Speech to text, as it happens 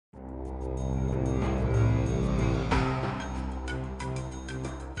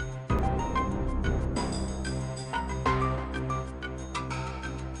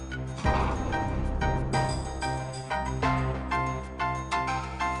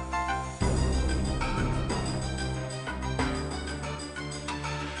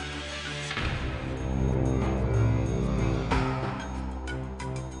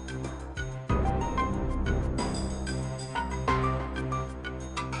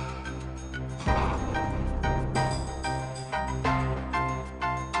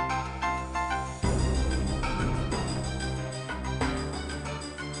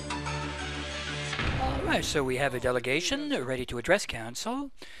Right, so we have a delegation ready to address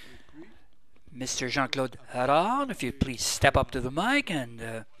council. Mr. Jean-Claude Harard, if you please step up to the mic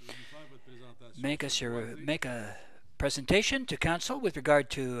and make a presentation to council with regard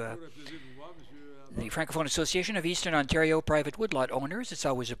to the Francophone Association of Eastern Ontario Private Woodlot Owners. It's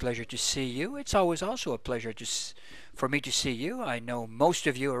always a pleasure to see you. It's always also a pleasure for me to see you. I know most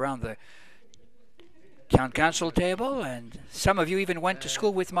of you around the town council table, and some of you even went to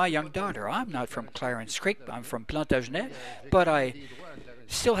school with my young daughter. I'm not from Clarence Creek, I'm from Plantagenet, but I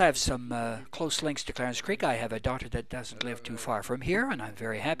still have some close links to Clarence Creek. I have a daughter that doesn't live too far from here, and I'm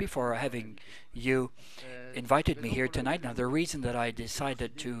very happy for having you invited me here tonight. Now, the reason that I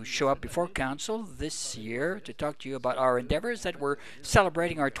decided to show up before council this year to talk to you about our endeavors, that we're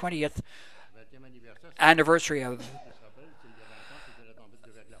celebrating our 20th anniversary of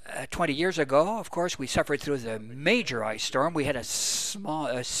 20 years ago. Of course, we suffered through the major ice storm. We had a small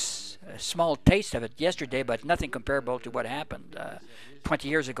taste of it yesterday, but nothing comparable to what happened 20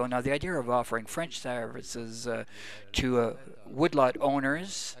 years ago. Now, the idea of offering French services to woodlot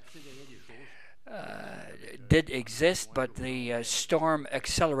owners did exist, but the storm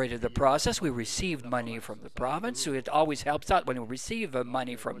accelerated the process. We received money from the province, so it always helps out when we receive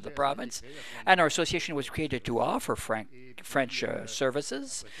money from the province. And our association was created to offer French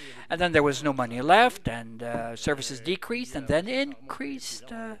services. And then there was no money left, and services decreased and then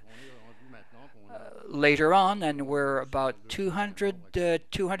increased later on, and we're about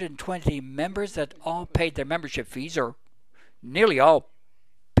 220 members that all paid their membership fees, or nearly all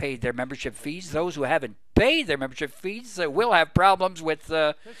paid their membership fees. Those who haven't paid their membership fees will have problems with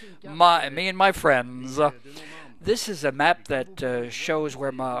me and my friends. This is a map that shows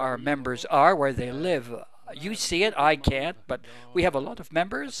where our members are, where they live. You see it, I can't, but we have a lot of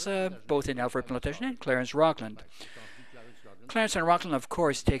members, both in Alfred Plantagenet and Clarence Rockland. Clarence and Rockland, of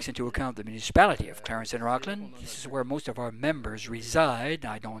course, takes into account the municipality of Clarence and Rockland. This is where most of our members reside.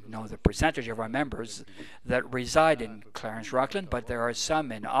 I don't know the percentage of our members that reside in Clarence Rockland, but there are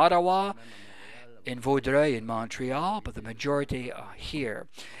some in Ottawa, in Vaudreuil, in Montreal, but the majority are here.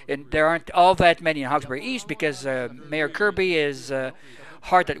 And there aren't all that many in Hawkesbury East because Mayor Kirby is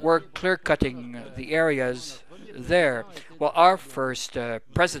hard at work clear-cutting the areas there. Well, our first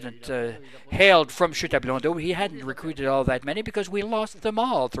president hailed from Chute-à-Blondeau. He hadn't recruited all that many because we lost them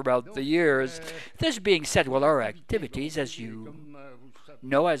all throughout the years. This being said, well, our activities, as you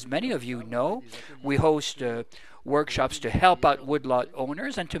know, as many of you know, we host workshops to help out woodlot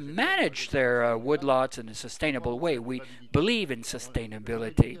owners and to manage their woodlots in a sustainable way. We believe in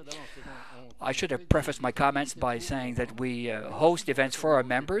sustainability. I should have prefaced my comments by saying that we host events for our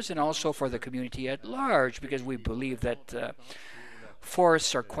members and also for the community at large, because we believe that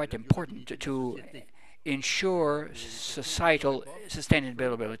forests are quite important to ensure societal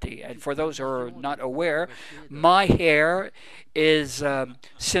sustainability. And for those who are not aware, my hair is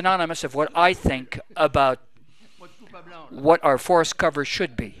synonymous of what I think about what our forest cover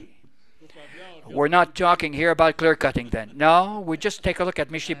should be. We're not talking here about clear cutting then. No, we just take a look at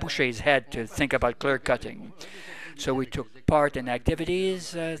Michel Boucher's head to think about clear cutting. So we took part in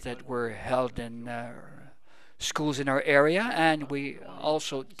activities that were held in schools in our area, and we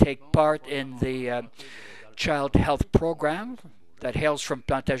also take part in the child health program that hails from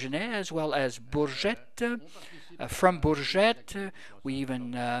Plantagenet as well as Bourget. From Bourget, we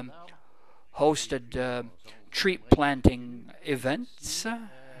even hosted tree planting events.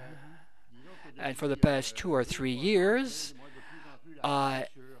 And for the past 2 or 3 years, I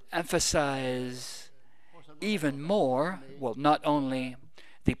emphasize even more, well, not only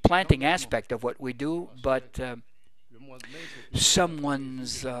the planting aspect of what we do, but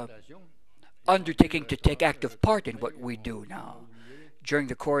someone's undertaking to take active part in what we do now. During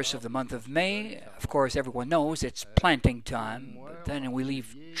the course of the month of May, of course, everyone knows it's planting time, but then we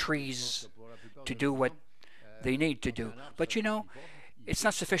leave trees to do what they need to do. But you know, it's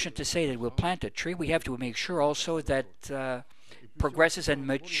not sufficient to say that we'll plant a tree. We have to make sure also that progresses and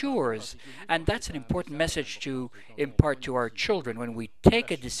matures. And that's an important message to impart to our children. When we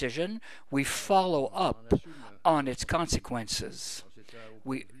take a decision, we follow up on its consequences.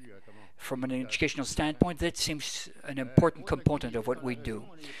 From an educational standpoint, that seems an important component of what we do.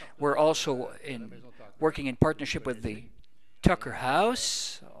 We're also working in partnership with the Tucker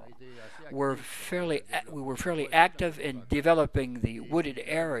House. We were fairly active in developing the wooded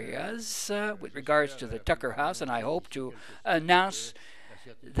areas with regards to the Tucker House, and I hope to announce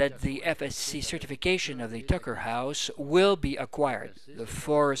that the FSC certification of the Tucker House will be acquired. The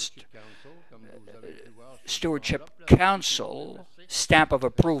Forest Stewardship Council stamp of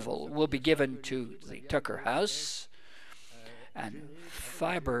approval will be given to the Tucker House, And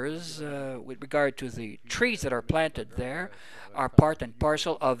fibers, with regard to the trees that are planted there, are part and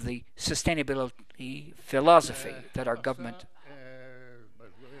parcel of the sustainability philosophy that our government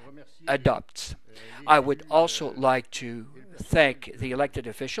adopts. I would also like to thank the elected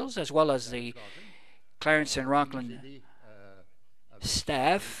officials as well as the Clarence and Rockland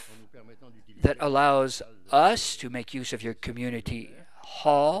staff that allows us to make use of your community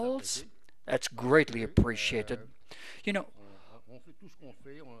halls. That's greatly appreciated. You know,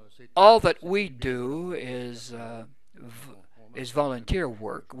 all that we do is volunteer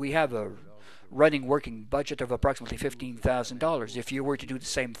work. We have a running working budget of approximately $15,000. If you were to do the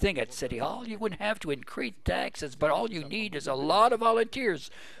same thing at City Hall, you wouldn't have to increase taxes, but all you need is a lot of volunteers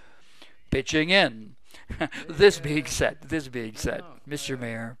pitching in. This being said, Mr.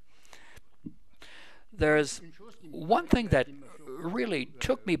 Mayor, there's one thing that really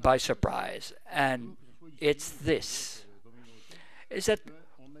took me by surprise, and it's this, is that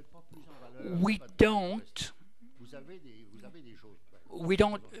we don't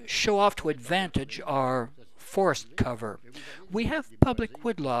show off to advantage our forest cover. We have public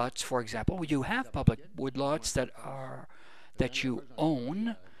woodlots, for example. We do have public woodlots that you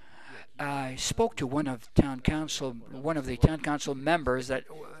own. I spoke to one of the town council members that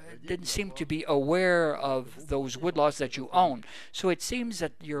didn't seem to be aware of those woodlots that you own. So it seems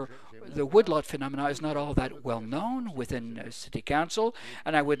that the woodlot phenomena is not all that well known within City Council,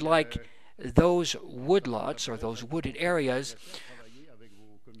 and I would like those woodlots or those wooded areas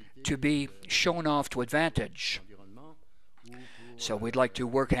to be shown off to advantage. So we'd like to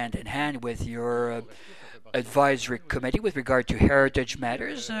work hand in hand with your advisory committee with regard to heritage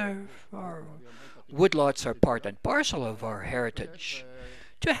matters. Our woodlots are part and parcel of our heritage.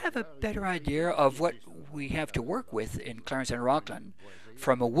 To have a better idea of what we have to work with in Clarence and Rockland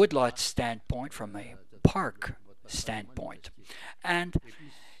from a woodlot standpoint, from a park standpoint. And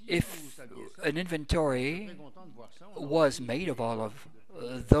if an inventory was made of all of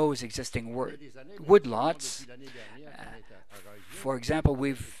those existing woodlots, for example,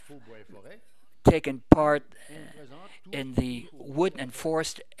 we've taken part in the Wood and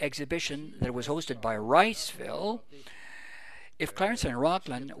Forest exhibition that was hosted by Riceville. If Clarence and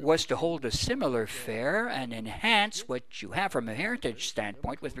Rockland was to hold a similar fair and enhance what you have from a heritage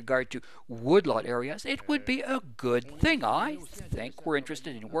standpoint with regard to woodlot areas, it would be a good thing. I think we're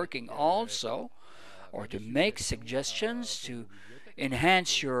interested in working also, or to make suggestions to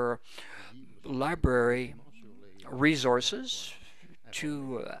enhance your library resources,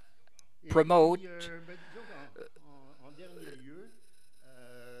 to promote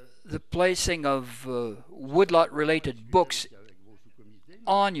the placing of woodlot-related books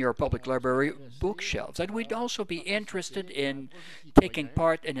on your public library bookshelves. And we'd also be interested in taking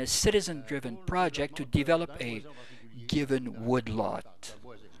part in a citizen-driven project to develop a given woodlot.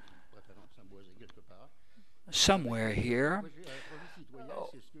 Somewhere here,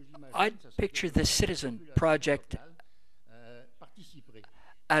 I'd picture this citizen project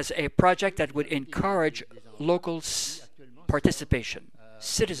as a project that would encourage local participation,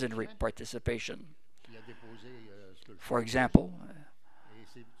 citizenry participation. For example,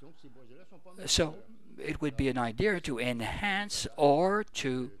 so it would be an idea to enhance or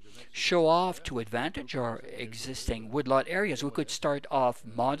to show off to advantage our existing woodlot areas. We could start off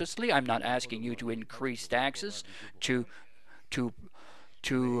modestly. I'm not asking you to increase taxes to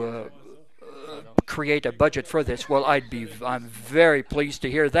create a budget for this. Well, I'm very pleased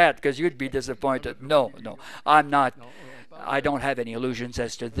to hear that, because you'd be disappointed. No, I'm not. I don't have any illusions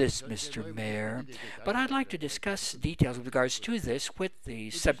as to this, Mr. Mayor. But I'd like to discuss details with regards to this with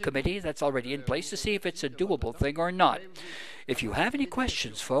the subcommittee that's already in place to see if it's a doable thing or not. If you have any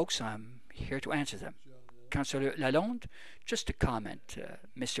questions, folks, I'm here to answer them. Councillor Lalonde, just a comment,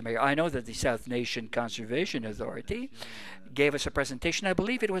 Mr. Mayor. I know that the South Nation Conservation Authority gave us a presentation, I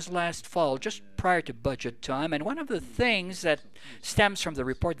believe it was last fall, just prior to budget time, and one of the things that stems from the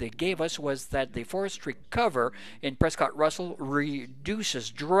report they gave us was that the forestry cover in Prescott Russell reduces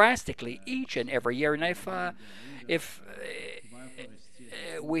drastically each and every year. And if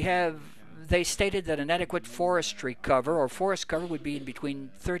we have, they stated that an adequate forestry cover or forest cover would be in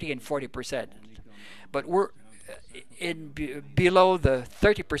between 30 and 40%. But we're below the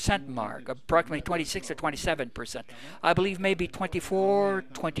 30% mark, approximately 26 or 27%. I believe maybe 24,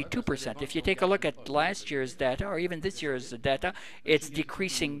 22%. If you take a look at last year's data or even this year's data, it's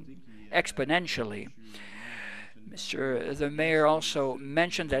decreasing exponentially. The mayor also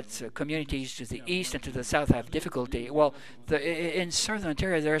mentioned that communities to the east and to the south have difficulty. Well, in southern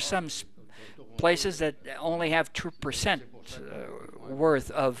Ontario, there are some places that only have 2%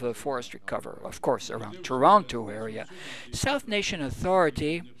 worth of forestry cover, of course, around Toronto area. South Nation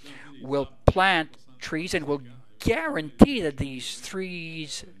Authority will plant trees and will guarantee that these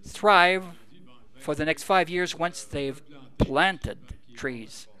trees thrive for the next 5 years once they've planted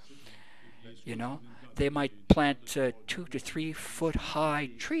trees. You know, they might plant 2 to 3 foot high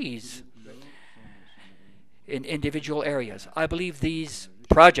trees in individual areas. I believe these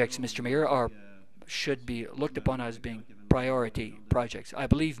projects, Mr. Mayor, should be looked upon as being priority projects. I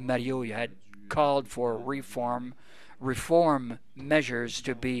believe Mario had called for reform measures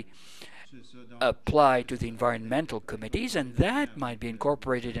to be applied to the environmental committees, and that might be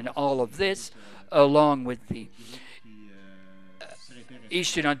incorporated in all of this, along with the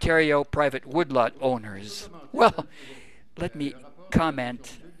Eastern Ontario private woodlot owners. Well, let me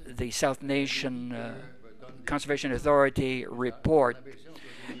comment the South Nation Conservation Authority report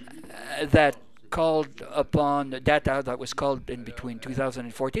that called upon data that was called in between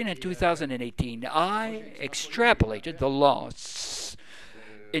 2014 and 2018. I extrapolated the loss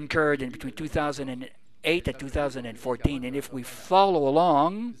incurred in between 2008 and 2014, and if we follow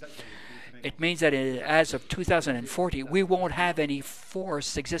along, it means that as of 2040, we won't have any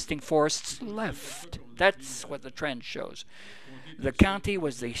existing forests left. That's what the trend shows. The county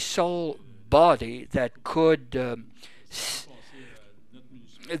was the sole body that could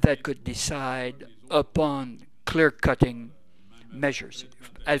decide upon clear-cutting measures.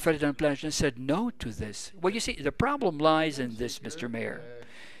 Alfred Planchon said no to this. Well, you see, the problem lies in this, Mr. Mayor.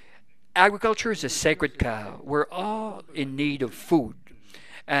 Agriculture is a sacred cow. We're all in need of food.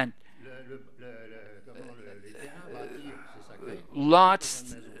 And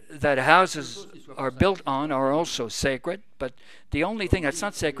lots that houses are built on are also sacred, but the only thing that's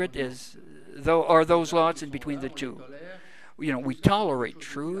not sacred are those lots in between the two. You know, we tolerate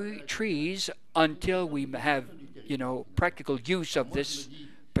trees until we have, practical use of this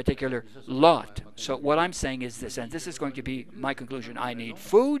particular lot. So what I'm saying is this, and this is going to be my conclusion. I need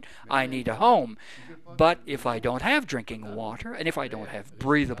food, I need a home, but if I don't have drinking water, and if I don't have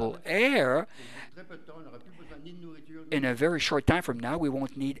breathable air, in a very short time from now, we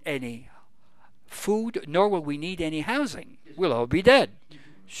won't need any food, nor will we need any housing. We'll all be dead.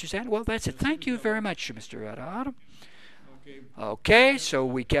 She said, well, that's it. Thank you very much, Mr. Radar. Okay, so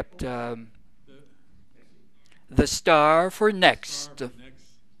we kept the star for next.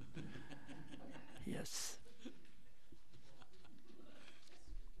 Yes.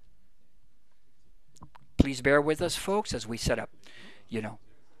 Please bear with us, folks, as we set up, You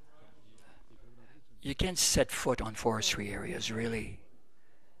can't set foot on forestry areas, really.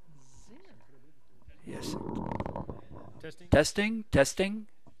 Yes. Testing.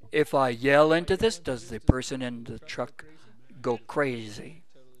 If I yell into this, does the person in the truck go crazy?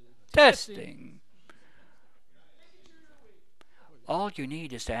 Testing. All you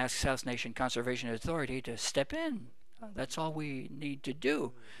need is to ask South Nation Conservation Authority to step in. That's all we need to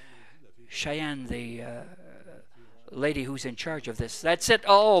do. Cheyenne, the lady who's in charge of this. That's it.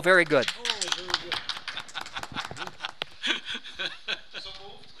 Oh, very good.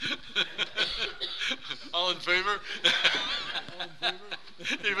 All in favor?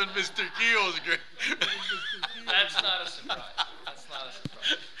 Even Mr. Keogh's great. That's not a surprise.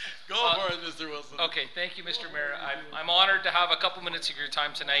 Go for it, Mr. Wilson. Okay, thank you, Mr. Mayor. I'm honored to have a couple minutes of your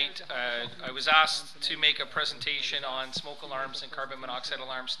time tonight. I was asked to make a presentation on smoke alarms and carbon monoxide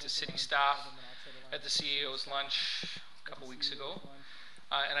alarms to city staff at the CAO's lunch a couple weeks ago.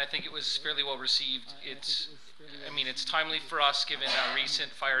 And I think it was fairly well received. It's timely for us, given a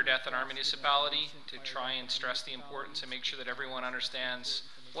recent fire death in our municipality, to try and stress the importance and make sure that everyone understands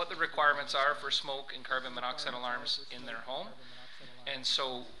what the requirements are for smoke and carbon monoxide alarms in their home. And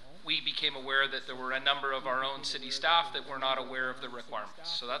so we became aware that there were a number of our own city staff that were not aware of the requirements.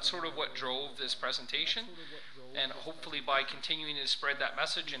 So that's sort of what drove this presentation. And hopefully by continuing to spread that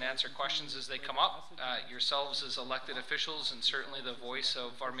message and answer questions as they come up, yourselves as elected officials and certainly the voice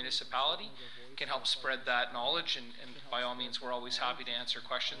of our municipality can help spread that knowledge. And by all means, we're always happy to answer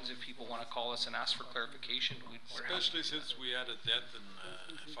questions. If people want to call us and ask for clarification, Especially since we had a death and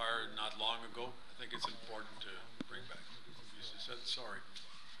fire not long ago, I think it's important to bring back. You said sorry.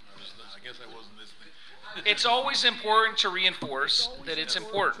 I guess I wasn't listening. It's always important to reinforce that it's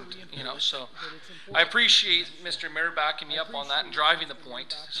important, so I appreciate Mr. Mayor backing me up on that and driving the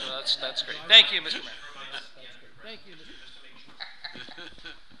point, so that's great. Thank you, Mr. Mayor. Thank you,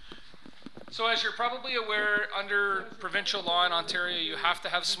 So as you're probably aware, under provincial law in Ontario, you have to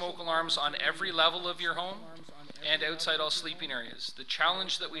have smoke alarms on every level of your home and outside all sleeping areas. The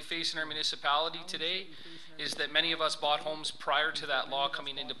challenge that we face in our municipality today is that many of us bought homes prior to that law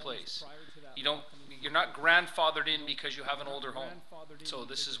coming into place. you're not grandfathered in because you have an older home. So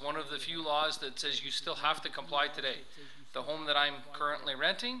this is one of the few laws that says you still have to comply today. The home that I'm currently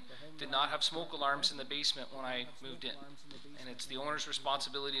renting did not have smoke alarms in the basement when I moved in. And it's the owner's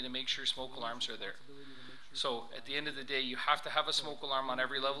responsibility to make sure smoke alarms are there. So at the end of the day, you have to have a smoke alarm on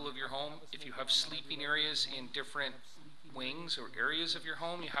every level of your home. If you have sleeping areas in different wings or areas of your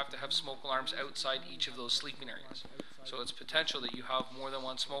home, you have to have smoke alarms outside each of those sleeping areas. So it's potential that you have more than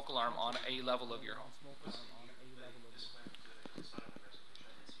one smoke alarm on a level of your home.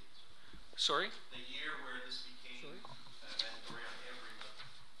 Sorry? The year where this became mandatory on every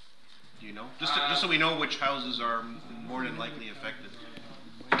level. Do you know? Just so we know which houses are more than likely affected.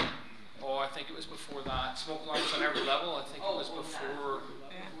 Oh, I think it was before that. Smoke alarms on every level. I think it was before.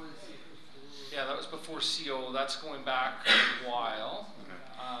 Yeah, that was before CO. That's going back a while. Okay.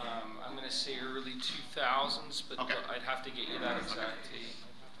 I'm going to say early 2000s, but Okay. I'd have to get you that exact date.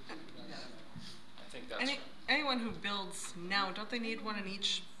 I think that's right. Anyone who builds now, don't they need one in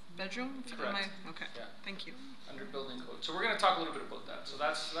each bedroom? Correct. Okay. Yeah. Thank you. Under building code. So we're going to talk a little bit about that. So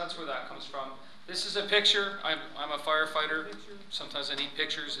that's where that comes from. This is a picture. I'm a firefighter. Sometimes I need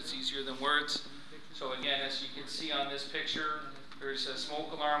pictures. It's easier than words. So again, as you can see on this picture, there's a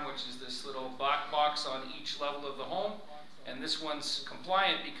smoke alarm, which is this little black box on each level of the home. And this one's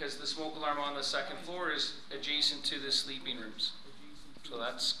compliant because the smoke alarm on the second floor is adjacent to the sleeping rooms. So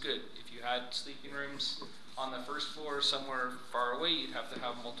that's good. If you had sleeping rooms on the first floor somewhere far away, you'd have to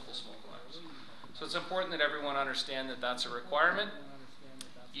have multiple smoke alarms. So it's important that everyone understand that that's a requirement.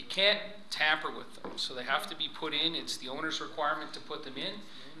 You can't tamper with them, so they have to be put in. It's the owner's requirement to put them in.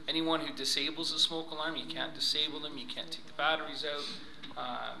 Anyone who disables a smoke alarm, you can't disable them, you can't take the batteries out,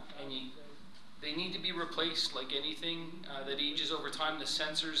 and they need to be replaced like anything that ages over time. The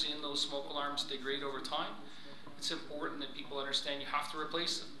sensors in those smoke alarms degrade over time. It's important that people understand you have to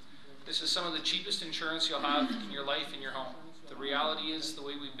replace them. This is some of the cheapest insurance you'll have in your life in your home. The reality is the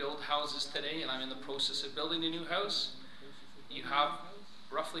way we build houses today, and I'm in the process of building a new house, you have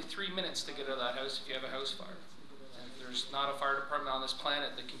roughly 3 minutes to get out of that house if you have a house fire. And there's not a fire department on this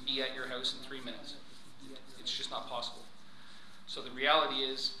planet that can be at your house in 3 minutes. It's just not possible. So the reality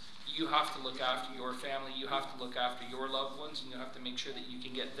is you have to look after your family, you have to look after your loved ones, and you have to make sure that you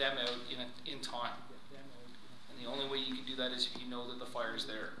can get them out in time. And the only way you can do that is if you know that the fire is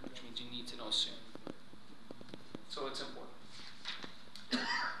there, which means you need to know soon. So it's important.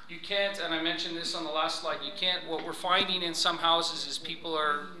 You can't, and I mentioned this on the last slide, you can't, what we're finding in some houses is people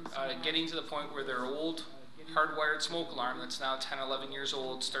are getting to the point where their old hardwired smoke alarm that's now 10, 11 years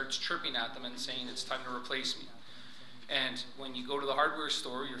old starts chirping at them and saying it's time to replace me. And when you go to the hardware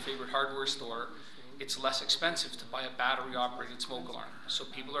store, your favorite hardware store, it's less expensive to buy a battery operated smoke alarm. So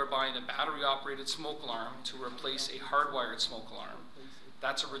people are buying a battery operated smoke alarm to replace a hardwired smoke alarm.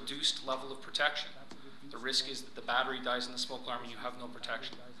 That's a reduced level of protection. The risk is that the battery dies in the smoke alarm and you have no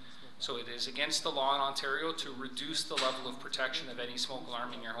protection. So it is against the law in Ontario to reduce the level of protection of any smoke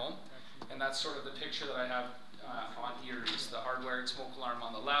alarm in your home. And that's sort of the picture that I have on here is the hardwired smoke alarm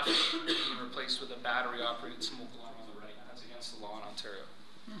on the left being replaced with a battery operated smoke alarm on the right. That's against the law in Ontario.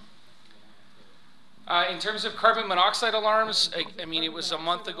 In terms of carbon monoxide alarms, I mean, it was a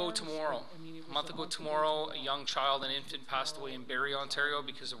month ago tomorrow. A month ago tomorrow, a young child, an infant, passed away in Barrie, Ontario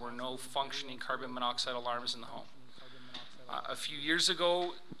because there were no functioning carbon monoxide alarms in the home. A few years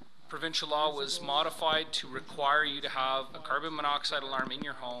ago, provincial law was modified to require you to have a carbon monoxide alarm in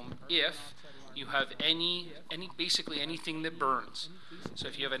your home if you have basically anything that burns. So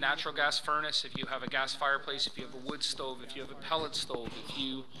if you have a natural gas furnace, if you have a gas fireplace, if you have a wood stove, if you have a pellet stove, if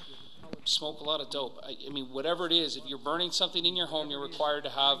you smoke a lot of dope, I mean, whatever it is, if you're burning something in your home, you're required to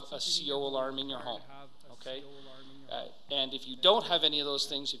have a CO alarm in your home, okay? And if you don't have any of those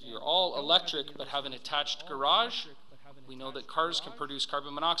things, if you're all electric but have an attached garage, we know that cars can produce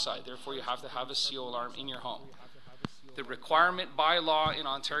carbon monoxide, therefore you have to have a CO alarm in your home. The requirement by law in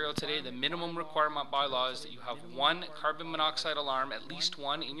Ontario today, the minimum requirement by law is that you have one carbon monoxide alarm, at least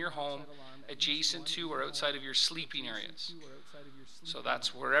one in your home, adjacent to or outside of your sleeping areas. So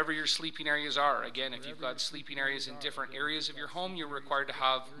that's wherever your sleeping areas are. Again, if you've got sleeping areas in different areas of your home, you're required to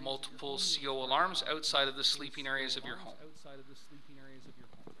have multiple CO alarms outside of the sleeping areas of your home.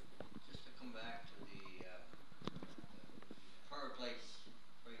 Just to come back to the fireplace,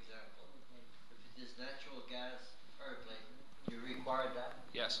 for example, if it is natural gas fireplace, you require that?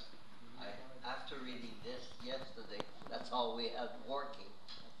 Yes. After reading this yesterday, that's all we had working,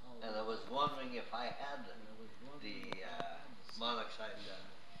 and I was wondering if I had the monoxide.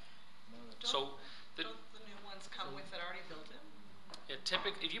 So Don't the new ones come with it already built in?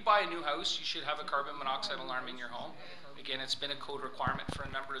 typically, if you buy a new house, you should have a carbon monoxide alarm in your home. Again, it's been a code requirement for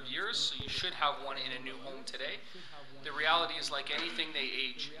a number of years, so you should have one in a new home today. The reality is, like anything, they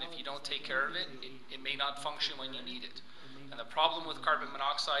age, and if you don't take care of it, it may not function when you need it. And the problem with carbon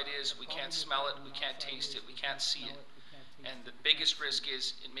monoxide is we can't smell it, we can't taste it, we can't see it. And the biggest risk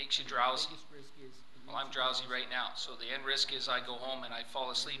is it makes you drowsy. Well, I'm drowsy right now, so the end risk is I go home and I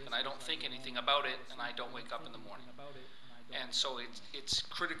fall asleep and I don't think anything about it and I don't wake up in the morning. And so it's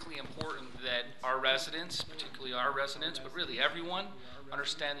critically important that our residents, particularly our residents, but really everyone,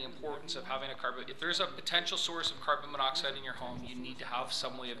 understand the importance of having a carbon. If there's a potential source of carbon monoxide in your home, you need to have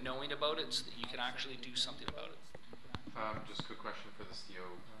some way of knowing about it so that you can actually do something about it. Just a quick question for the CO.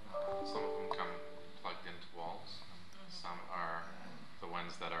 Some of them come plugged into walls. Some are the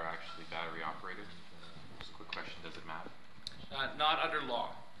ones that are actually battery operated. Just a quick question, does it matter? Not under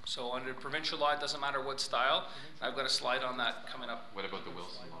law. So under provincial law, it doesn't matter what style. I've got a slide on that coming up. What about the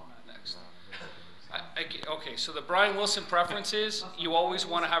Wilson law? Next. Okay, so the Brian Wilson preference is you always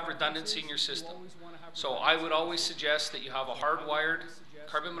want to have redundancy in your system. So I would always suggest that you have a hardwired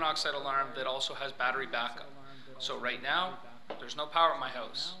carbon monoxide alarm that also has battery backup. So right now, there's no power at my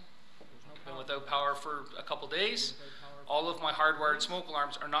house. I've been without power for a couple days. All of my hardwired smoke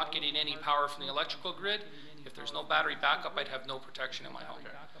alarms are not getting any power from the electrical grid. If there's no battery backup, I'd have no protection in my home.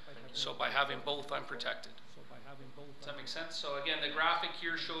 So by having both, I'm protected. Does that make sense? So again, the graphic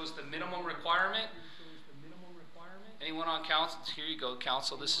here shows the minimum requirement. Anyone on council? Here you go,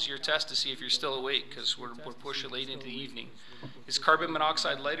 council. This is your test to see if you're still awake, because we're pushing late into the evening. Is carbon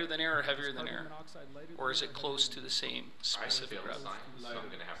monoxide lighter than air or heavier than air? Or is it close to the same specific gravity? So I'm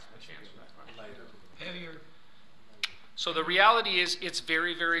going to have a chance for that. Heavier. So the reality is it's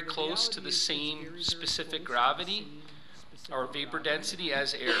very, very close to the same specific gravity or vapor density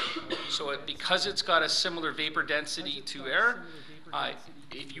as air. So because it's got a similar vapor density to air,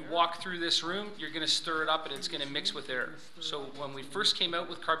 if you walk through this room, you're going to stir it up and it's going to mix with air. So when we first came out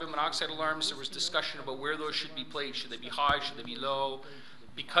with carbon monoxide alarms, there was discussion about where those should be placed. Should they be high? Should they be low?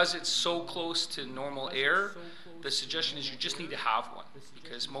 Because it's so close to normal air, the suggestion is you just need to have one.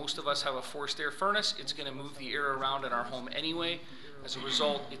 Because most of us have a forced air furnace, it's going to move the air around in our home anyway. As a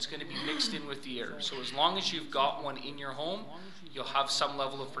result, it's going to be mixed in with the air. So as long as you've got one in your home, you'll have some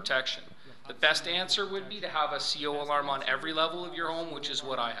level of protection. The best answer would be to have a CO alarm on every level of your home, which is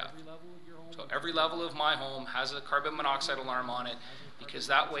what I have. So every level of my home has a carbon monoxide alarm on it, because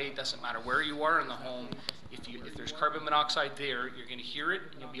that way it doesn't matter where you are in the home. If there's carbon monoxide there, you're going to hear it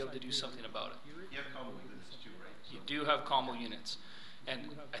and you'll be able to do something about it. You have combo units too, right? You do have combo units. And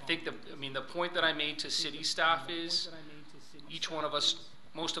I think the point that I made to city staff is each one of us,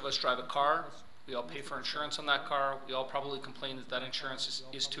 most of us drive a car. We all pay for insurance on that car. We all probably complain that that insurance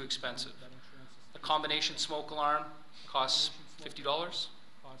is too expensive. A combination smoke alarm costs $50. $59.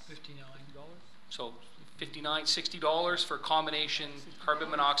 So $59, $60 for a combination carbon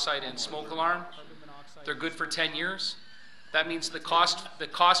monoxide and smoke alarm. They're good for 10 years. That means the cost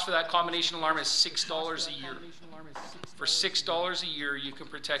for that combination alarm is $6 a year. For $6 a year, you can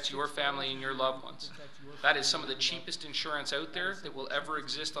protect your family and your loved ones. That is some of the cheapest insurance out there that will ever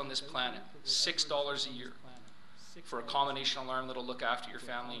exist on this planet. $6 a year for a combination alarm that'll look after your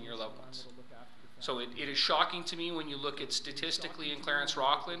family and your loved ones. So it is shocking to me when you look at statistically in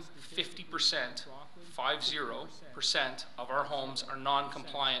Clarence-Rockland, 50%, 50% of our homes are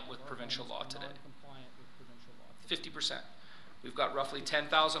non-compliant with provincial law today. 50%. We've got roughly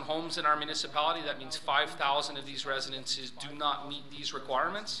 10,000 homes in our municipality. That means 5,000 of these residences do not meet these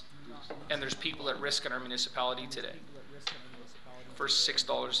requirements. And there's people at risk in our municipality today for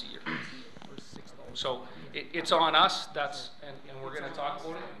 $6 a year. So it's on us. And we're going to talk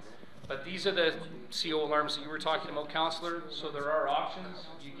about it. But these are the CO alarms that you were talking about, Councillor. So there are options.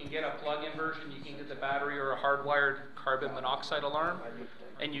 You can get a plug-in version. You can get the battery or a hardwired carbon monoxide alarm.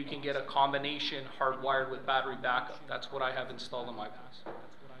 And you can get a combination hardwired with battery backup. That's what I have installed in my place.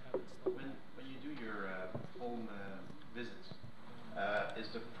 When you do your home visits, is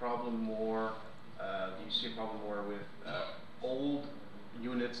the problem more, do you see a problem more with old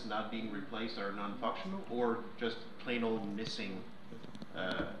units not being replaced or non-functional, or just plain old missing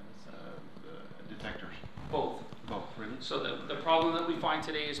detectors? Both. Both, really? So the problem that we find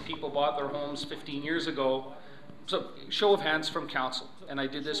today is people bought their homes 15 years ago. So show of hands from council, and I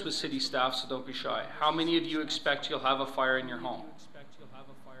did this with city staff, so don't be shy. How many of you expect you'll have a fire in your home?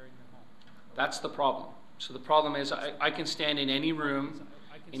 That's the problem. So the problem is I can stand in any room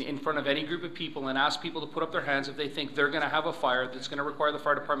in front of any group of people and ask people to put up their hands if they think they're going to have a fire that's going to require the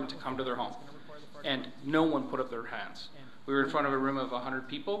fire department to come to their home. And no one put up their hands. We were in front of a room of 100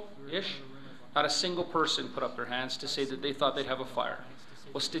 people-ish. Not a single person put up their hands to say that they thought they'd have a fire.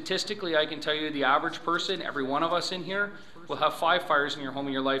 Well, statistically, I can tell you the average person, every one of us in here, will have 5 fires in your home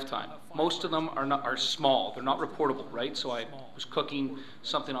in your lifetime. Most of them are small. They're not reportable, right? So I was cooking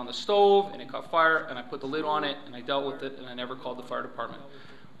something on the stove and it caught fire and I put the lid on it and I dealt with it and I never called the fire department.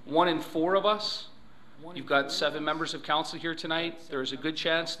 1 in 4 of us, you've got 7 members of council here tonight. There is a good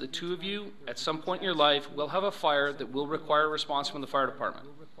chance the 2 of you, at some point in your life, will have a fire that will require a response from the fire department.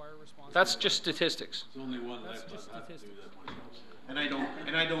 That's just statistics. There's only one left. I have to do that myself.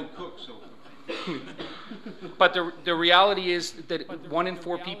 And I don't cook, so. But the reality is that 1 in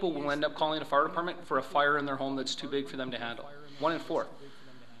 4 people will end up calling the fire department for a fire in their home that's too big for them to handle. 1 in 4.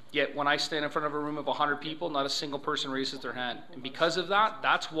 Yet when I stand in front of a room of 100 people, not a single person raises their hand. And because of that,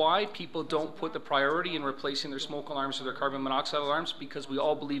 that's why people don't put the priority in replacing their smoke alarms or their carbon monoxide alarms, because we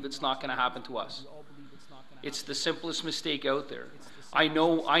all believe it's not going to happen to us. It's the simplest mistake out there. I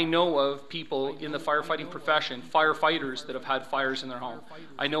know of people in the firefighting profession, firefighters that have had fires in their home.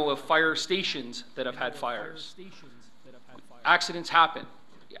 I know of fire stations that have had fires. Accidents happen.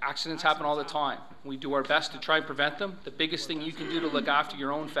 Accidents happen all the time. We do our best to try and prevent them. The biggest thing you can do to look after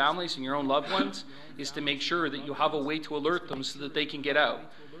your own families and your own loved ones is to make sure that you have a way to alert them so that they can get out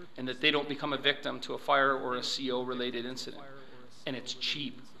and that they don't become a victim to a fire or a CO related incident. And it's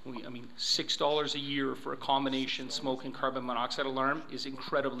cheap. I mean, $6 a year for a combination smoke and carbon monoxide alarm is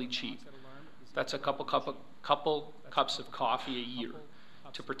incredibly cheap. That's a couple cups of coffee a year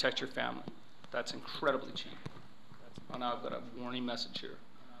to protect your family. That's incredibly cheap. Oh, now I've got a warning message here.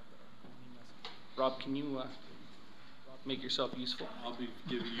 Rob, can you make yourself useful? I'll be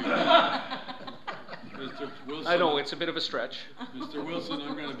giving you, Mr. Wilson. I know, it's a bit of a stretch. Mr. Wilson,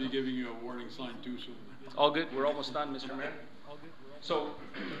 I'm going to be giving you a warning sign too soon. All good. We're almost done, Mr. Mayor. So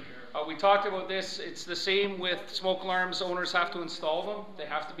we talked about this. It's the same with smoke alarms. Owners have to install them. They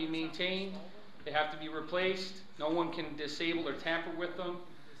have to be maintained. They have to be replaced. No one can disable or tamper with them.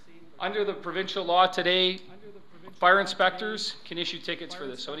 Under the provincial law today, fire inspectors can issue tickets for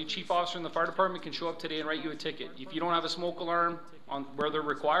this. So any chief officer in the fire department can show up today and write you a ticket. If you don't have a smoke alarm on where they're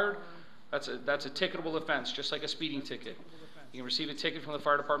required, that's a ticketable offense, just like a speeding ticket. You can receive a ticket from the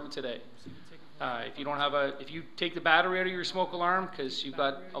fire department today. If you take the battery out of your smoke alarm because you've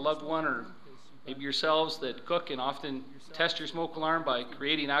got a loved one or maybe yourselves that cook and often test your smoke alarm by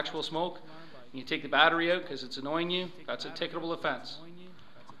creating actual smoke, and you take the battery out because it's annoying you, that's a ticketable offense.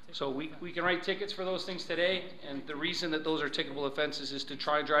 So we can write tickets for those things today, and the reason that those are ticketable offenses is to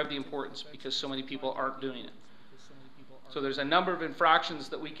try and drive the importance because so many people aren't doing it. So there's a number of infractions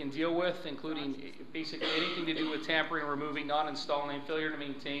that we can deal with, including basically anything to do with tampering, removing, not installing, failure to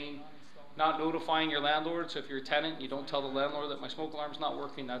maintain, not notifying your landlord. So if you're a tenant, you don't tell the landlord that my smoke alarm's not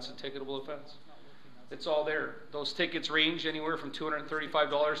working, that's a ticketable offense. It's all there. Those tickets range anywhere from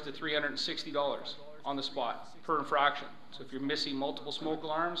 $235 to $360 on the spot per infraction. So if you're missing multiple smoke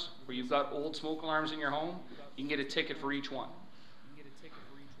alarms or you've got old smoke alarms in your home, you can get a ticket for each one.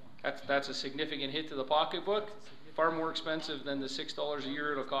 That's a significant hit to the pocketbook, far more expensive than the $6 a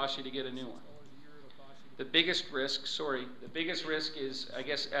year it'll cost you to get a new one. The biggest risk is, I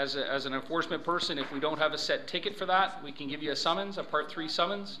guess, as an enforcement person, if we don't have a set ticket for that, we can give you a summons, a Part 3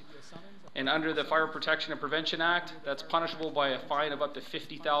 summons. And under the Fire Protection and Prevention Act, that's punishable by a fine of up to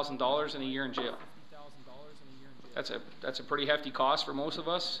 $50,000 and a year in jail. That's a pretty hefty cost for most of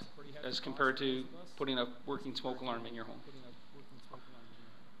us as compared to putting a working smoke alarm in your home.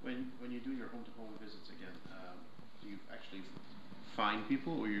 When you do your home-to-home visits again, do you actually find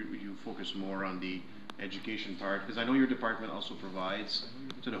people, or you focus more on the education part? Because I know your department also provides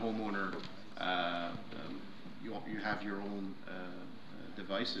to the homeowner, you have your own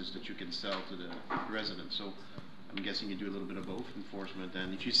devices that you can sell to the residents. So I'm guessing you do a little bit of both, enforcement,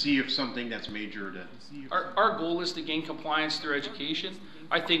 and if you see if something that's major to... Our goal is to gain compliance through education.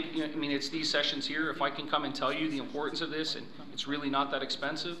 I think, it's these sessions here, if I can come and tell you the importance of this, and it's really not that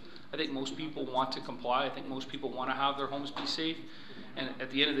expensive, I think most people want to comply. I think most people want to have their homes be safe, and at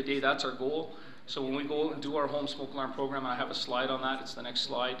the end of the day, that's our goal. So when we go and do our home smoke alarm program, and I have a slide on that, it's the next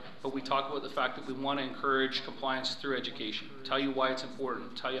slide, but we talk about the fact that we want to encourage compliance through education, tell you why it's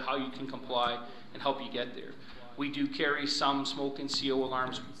important, tell you how you can comply, and help you get there. We do carry some smoke and CO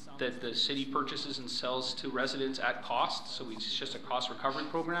alarms that the city purchases and sells to residents at cost, so it's just a cost recovery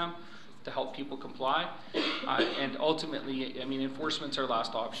program to help people comply. And ultimately, enforcement's our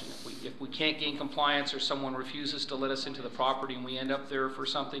last option. If we can't gain compliance or someone refuses to let us into the property and we end up there for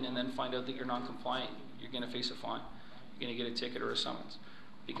something and then find out that you're non-compliant, you're going to face a fine. You're going to get a ticket or a summons.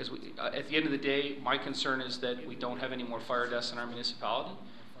 Because at the end of the day, my concern is that we don't have any more fire deaths in our municipality,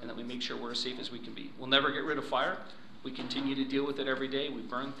 and that we make sure we're as safe as we can be. We'll never get rid of fire, We continue to deal with it every day. We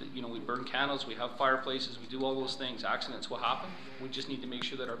burn, we burn candles, we have fireplaces, we do all those things. Accidents will happen. We just need to make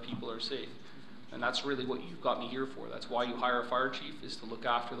sure that our people are safe. And that's really what you've got me here for. That's why you hire a fire chief, is to look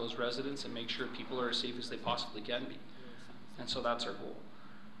after those residents and make sure people are as safe as they possibly can be. And so that's our goal.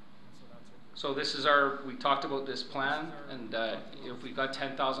 So this is we talked about this plan, and if we've got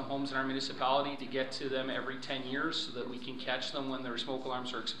 10,000 homes in our municipality, to get to them every 10 years so that we can catch them when their smoke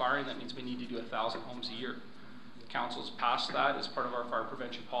alarms are expiring, that means we need to do 1,000 homes a year. Council's passed that as part of our fire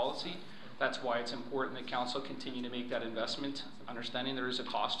prevention policy. That's why it's important that council continue to make that investment, understanding there is a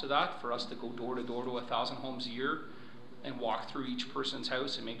cost to that, for us to go door to 1,000 homes a year and walk through each person's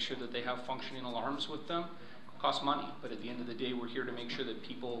house and make sure that they have functioning alarms with them. It costs money, but at the end of the day, we're here to make sure that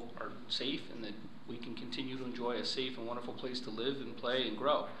people are safe and that we can continue to enjoy a safe and wonderful place to live and play and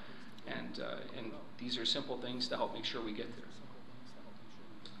grow. And these are simple things to help make sure we get there.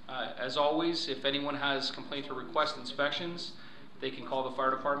 As always, if anyone has complaint or request inspections, they can call the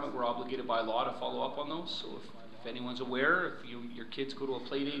fire department. We're obligated by law to follow up on those. So if anyone's aware, if your kids go to a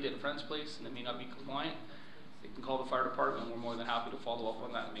play date at a friend's place and they may not be compliant, they can call the fire department. We're more than happy to follow up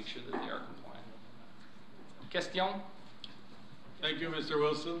on that and make sure that they are compliant. Question? Thank you, Mr.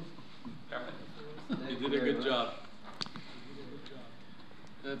 Wilson. Perfect. You did a good job.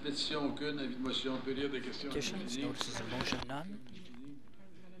 Pétition aucune, avis de motion, on peut lire des questions. Petitions, notices of motion, none.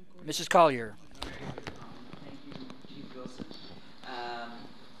 Mrs. Collier. Thank you, Chief Wilson.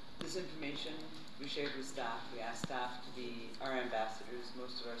 This information we shared with staff. We asked staff to be our ambassadors.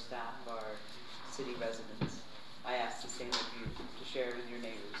 Most of our staff are city residents. I asked the same of you to share with your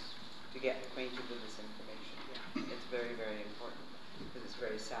neighbors, to get acquainted with this information. It's very, very important, because it's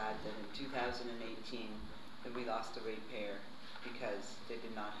very sad that in 2018 that we lost a ratepayer because they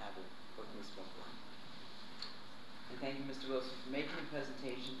did not have a working smoke alarm. And thank you, Mr. Wilson, for making the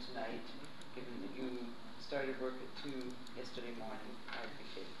presentation tonight, given that you started work at 2 yesterday morning. I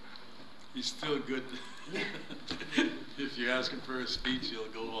appreciate it. He's still good. If you ask him for a speech, he'll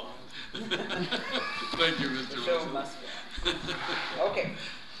go on. Thank you, Mr. The show Wilson. must go on. Okay.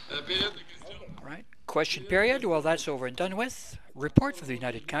 All right. Question period. Well, that's over and done with. Report for the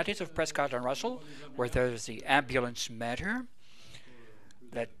United Counties of Prescott and Russell, where there's the ambulance matter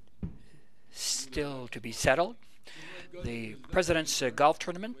that still to be settled. The President's Golf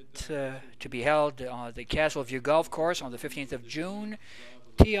Tournament to be held on the Castleview Golf Course on the 15th of June.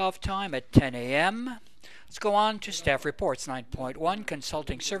 Tee-off time at 10 a.m. Let's go on to staff reports. 9.1,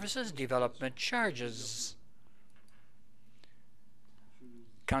 consulting services, development charges.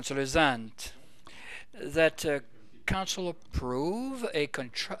 Councillor Zant, that Council approve a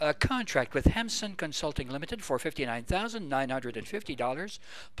contract with Hemson Consulting Limited for $59,950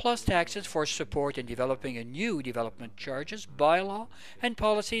 plus taxes for support in developing a new development charges, bylaw, and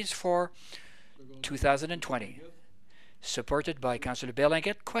policies for 2020. Supported by Councillor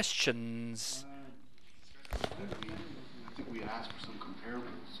Belanger. Questions? I think we asked for some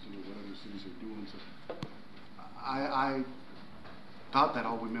comparables to what other cities are doing. So I thought that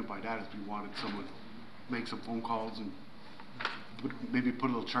all we meant by that is we wanted someone to make some phone calls and maybe put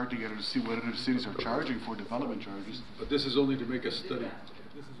a little chart together to see what other cities are charging for development charges. But this is only to make a study.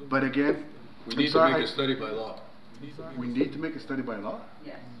 But again, We need to make a study by law. We need to make a study by law?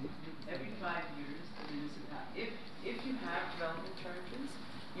 Yes. Every 5 years, the municipality, if you have development charges,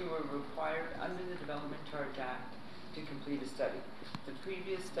 you are required under the Development Charge Act to complete a study. The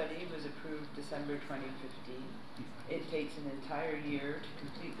previous study was approved December 2015. It takes an entire year to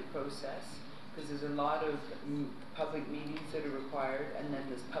complete the process, because there's a lot of public meetings that are required, and then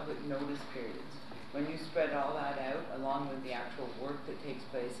there's public notice periods. When you spread all that out, along with the actual work that takes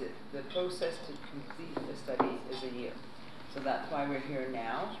place, the process to complete the study is a year. So that's why we're here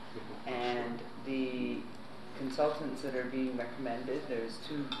now, and the consultants that are being recommended, there's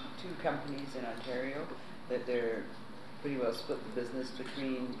two companies in Ontario that they're pretty well split the business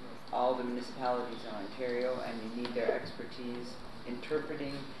between all the municipalities in Ontario, and you need their expertise.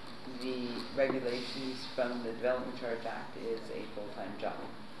 Interpreting the regulations from the Development Charge Act is a full-time job.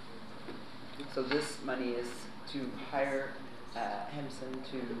 So this money is to hire Hemson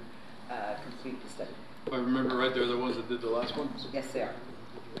to complete the study. If I remember right, they're the ones that did the last one? Yes, they are.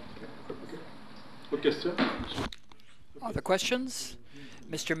 What question? Other questions?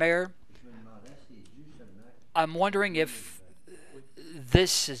 Mr. Mayor, I'm wondering if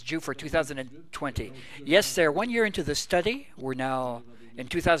this is due for 2020. Yes, they're 1 year into the study. We're now in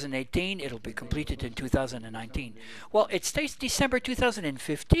 2018. It'll be completed in 2019. Well, it states December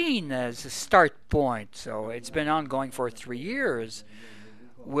 2015 as a start point, so it's been ongoing for 3 years.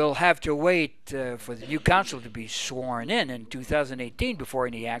 we'll have to wait for the new council to be sworn in 2018 before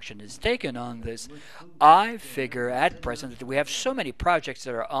any action is taken on this. I figure at present that we have so many projects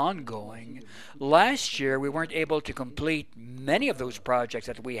that are ongoing. Last year, we weren't able to complete many of those projects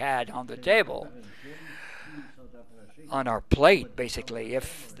that we had on the table, on our plate, basically.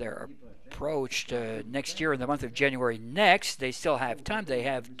 If they're approached next year in the month of January next, they still have time. They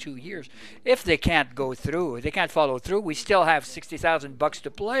have 2 years. If they can't go through, they can't follow through, we still have $60,000 to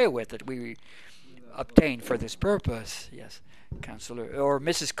play with that we obtained for this purpose. Yes, Councillor or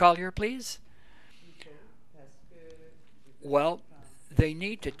Mrs. Collier, please. Well, they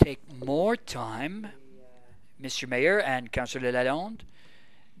need to take more time, Mr. Mayor and Councillor Lalonde,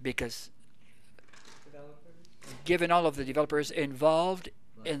 because given all of the developers involved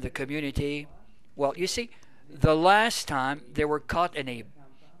in the community, well, you see, the last time they were caught in a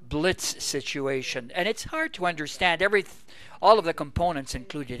blitz situation, and it's hard to understand all of the components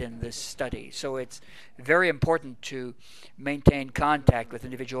included in this study. So it's very important to maintain contact with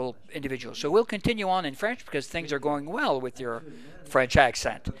individuals. So we'll continue on in French because things are going well with your French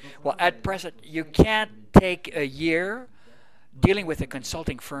accent. Well, at present, you can't take a year dealing with a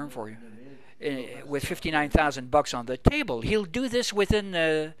consulting firm for you. With $59,000 on the table. He'll do this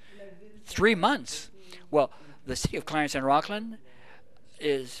within 3 months. Well, the city of Clarence and Rockland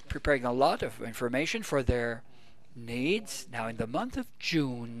is preparing a lot of information for their needs now in the month of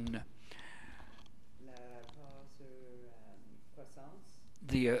June.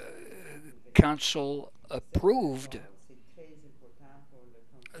 The council approved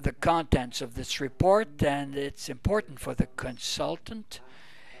the contents of this report, and it's important for the consultant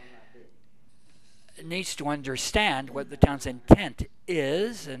needs to understand what the town's intent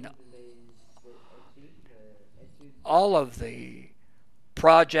is, and all of the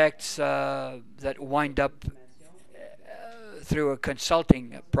projects that wind up through a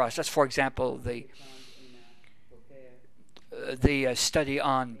consulting process. For example, the study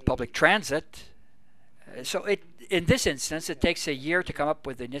on public transit. So in this instance, it takes a year to come up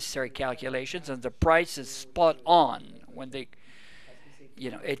with the necessary calculations, and the price is spot on when they,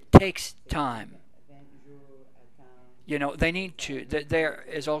 it takes time. They need to, there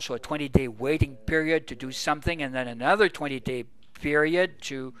is also a 20-day waiting period to do something, and then another 20-day period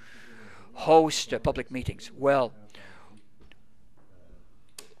to host public meetings. Well,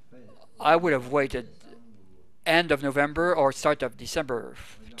 I would have waited end of November or start of December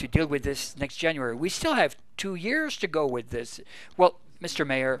to deal with this next January. We still have 2 years to go with this. Well, Mr.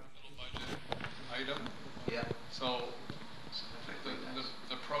 Mayor. Item. Yeah. So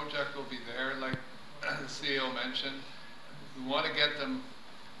the project will be there, like the CEO mentioned. We want to get them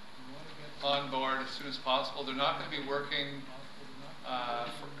on board as soon as possible. They're not going to be working,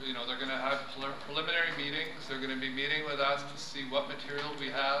 they're going to have preliminary meetings. They're going to be meeting with us to see what material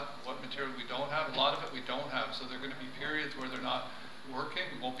we have, what material we don't have. A lot of it we don't have, so there are going to be periods where they're not working.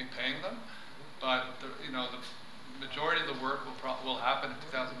 We won't be paying them, but the majority of the work will happen in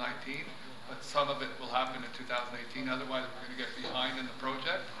 2019, but some of it will happen in 2018. Otherwise, we're going to get behind in the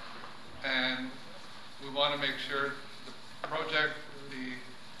project, and we want to make sure the project, the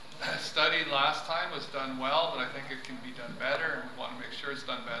study last time was done well, but I think it can be done better, and we want to make sure it's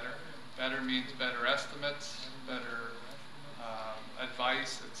done better. Better means better estimates, better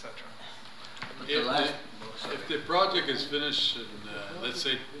advice, etc. If the project is finished in, let's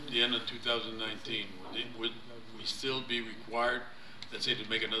say, the end of 2019, would we still be required, let's say, to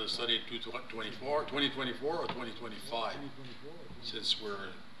make another study in 2024 or 2025, since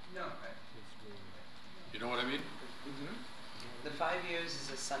we're... No. You know what I mean? Mm-hmm. The 5 years is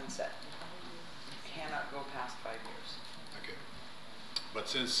a sunset. You cannot go past 5 years. Okay. But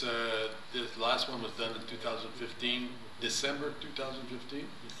since this last one was done in 2015, December 2015,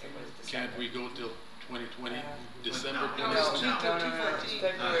 can't we go till 2020, December 2020? No,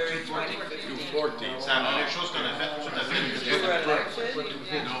 February 2015. 214. C'est la même chose qu'on a fait tout à fait.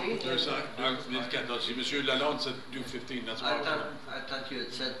 No, there's a, Monsieur Lalonde said 215, that's why I thought you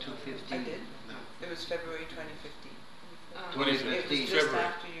had said 215. I did. It was February 2015. 2015, It was just February.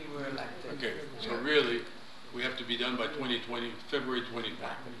 after you were elected. Okay, so really, we have to be done by 2020, February 2020.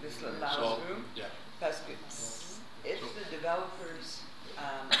 This allows So, room. yeah. That's good. If the developers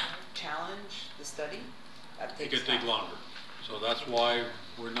challenge the study, that It takes could take time. longer. So that's why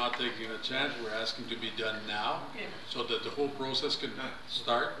we're not taking a chance, we're asking to be done now, so that the whole process can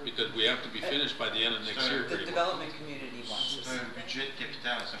start, because we have to be finished by the end of next year. The pretty much. development community wants us. C'est un budget de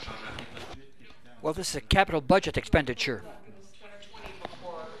capital, ça change rien. Well, this is a capital budget expenditure.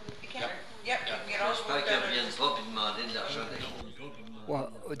 Yep, you can get all the J'espère work qu'ils done. ne reviennent pas et demander de l'argent des autres.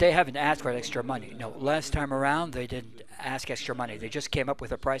 Well, they haven't asked for extra money. No, last time around they didn't ask extra money. They just came up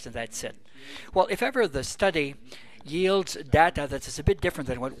with a price and that's it. Well, if ever the study yields data that's a bit different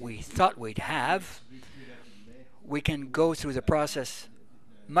than what we thought we'd have, we can go through the process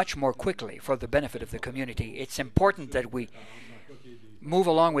much more quickly for the benefit of the community. It's important that we move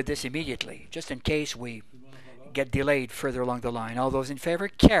along with this immediately, just in case we get delayed further along the line. All those in favor?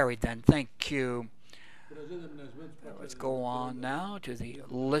 Carried then. Thank you. Let's go on now to the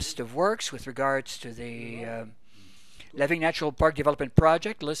list of works with regards to the Lavigne Natural Park Development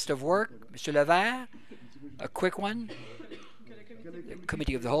Project. List of work. Mr. Levert, a quick one. The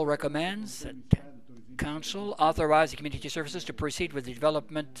Committee of the Whole recommends that Council authorize the Community Services to proceed with the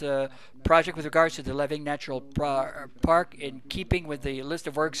development project with regards to the Lavigne Natural Park in keeping with the list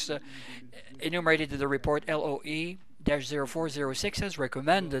of works enumerated in the report LOE-0406 as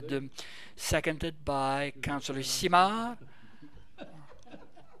recommended. Seconded by Councillor Simard.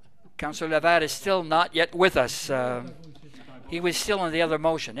 Councillor Levert is still not yet with us. He was still on the other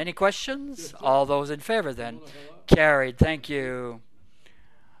motion. Any questions? All those in favor then? Carried. Thank you.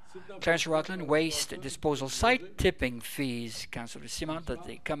 Clarence Rockland, waste disposal site tipping fees. Councillor Simard, that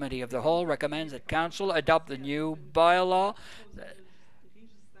the Committee of the Whole recommends that Council adopt the new bylaw that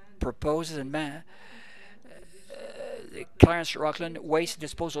proposes and Clarence Rockland waste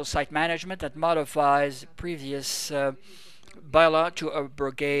disposal site management that modifies previous bylaw to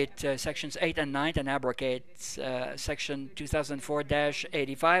abrogate sections 8 and 9 and abrogates section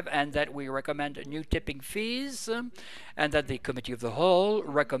 2004-85, and that we recommend new tipping fees, and that the Committee of the Whole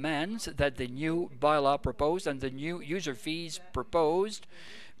recommends that the new bylaw proposed and the new user fees proposed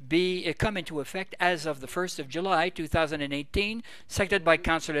be come into effect as of the 1st of July 2018, seconded by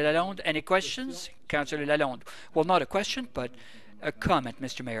Councillor Lalonde. Any questions? Councillor Lalonde. Well, not a question, but a comment,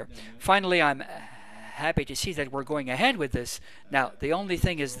 Mr. Mayor. Finally, I'm happy to see that we're going ahead with this. Now, the only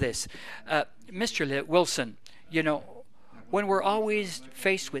thing is this. Mr. Wilson, you know, when we're always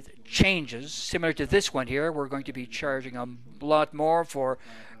faced with changes, similar to this one here, we're going to be charging a lot more for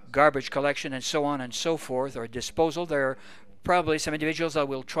garbage collection and so on and so forth, or disposal. There are probably some individuals that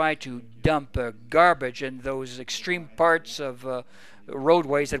will try to dump garbage in those extreme parts of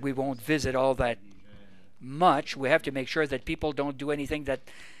roadways that we won't visit all that much. We have to make sure that people don't do anything that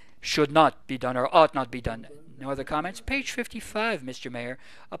should not be done or ought not be done. No other comments? Page 55, Mr. Mayor,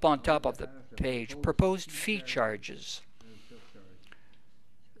 up on top of the page. Proposed fee charges.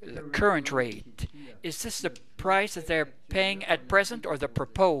 The current rate. Is this the price that they're paying at present or the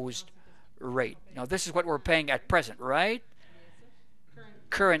proposed rate? Now, this is what we're paying at present, right?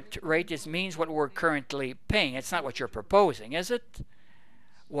 Current rate means what we're currently paying. It's not what you're proposing, is it?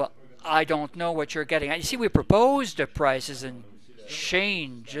 Well, I don't know what you're getting at. You see, we proposed the prices and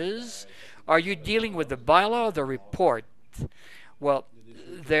changes. Are you dealing with the bylaw or the report? Well,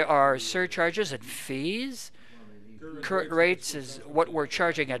 there are surcharges and fees. Current rates is what we're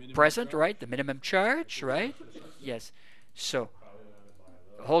charging at present, right? The minimum charge, right? Yes. So,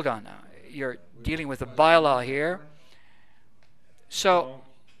 hold on now. You're dealing with the bylaw here. So,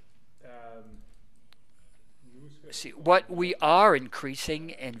 see, what we are increasing,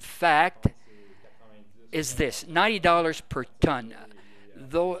 in fact, is this, $90 per ton.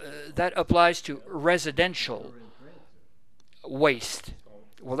 Though that applies to residential waste.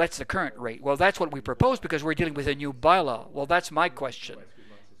 Well, that's the current rate. Well, that's what we proposed because we're dealing with a new bylaw. Well, that's my question.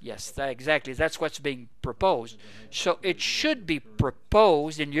 Yes, exactly. That's what's being proposed. So it should be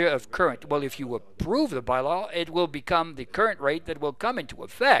proposed in year of current. Well, if you approve the bylaw, it will become the current rate that will come into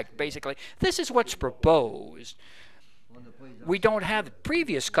effect, basically. This is what's proposed. We don't have the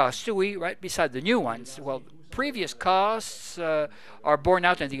previous costs, do we, right, beside the new ones? Well, previous costs are borne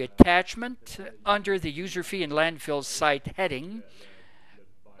out in the attachment under the user fee and landfill site heading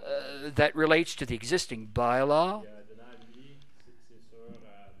that relates to the existing bylaw.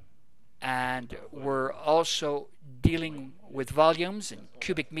 And we're also dealing with volumes and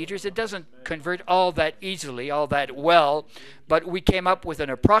cubic meters. It doesn't convert all that easily, all that well, but we came up with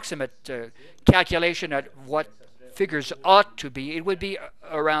an approximate calculation at what figures ought to be. It would be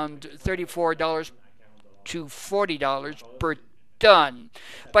around $34 to $40 per ton.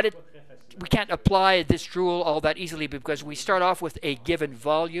 But we can't apply this rule all that easily because we start off with a given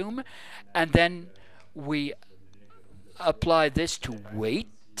volume and then we apply this to weight.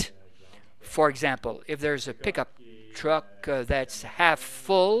 For example, if there's a pickup truck that's half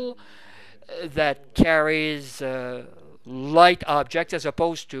full that carries light objects as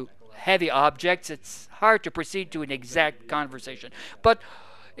opposed to heavy objects, it's hard to proceed to an exact conversation. But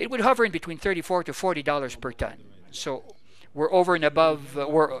it would hover in between $34 to $40 per ton. So we're over and above,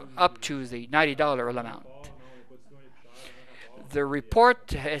 we're up to the $90 amount. The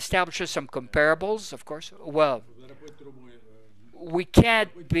report establishes some comparables, of course. Well, we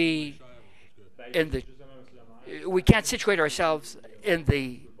can't be in the, we can't situate ourselves in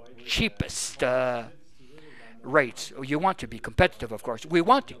the cheapest rates. You want to be competitive, of course. We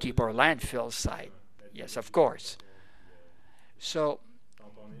want to keep our landfill site. Yes, of course. So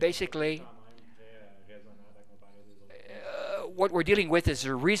basically, what we're dealing with is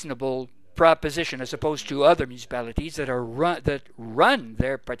a reasonable proposition as opposed to other municipalities that are run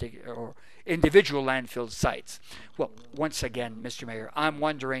their particular or individual landfill sites. Well, once again, Mr. Mayor, I'm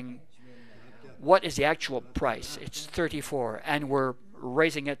wondering what is the actual price? It's 34, and we're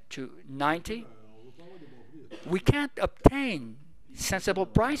raising it to 90. We can't obtain sensible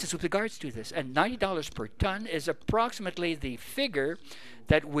prices with regards to this, and $90 per ton is approximately the figure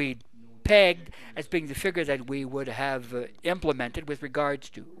that we pegged as being the figure that we would have implemented with regards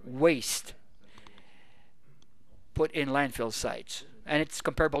to waste put in landfill sites, and it's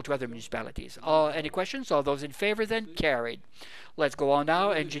comparable to other municipalities. Any questions? All those in favor, then carried. Let's go on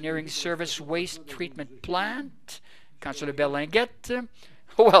now. Engineering Service Waste Treatment Plant. Councillor Berlinguet.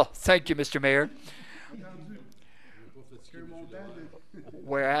 Well, thank you, Mr. Mayor.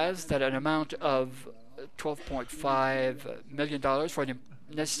 Whereas that an amount of $12.5 million for the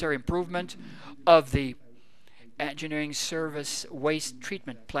necessary improvement of the engineering service waste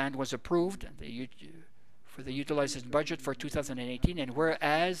treatment plant was approved for the utilization budget for 2018, and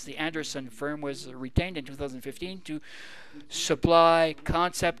whereas the Anderson firm was retained in 2015 to supply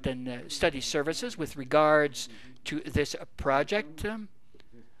concept and study services with regards to this project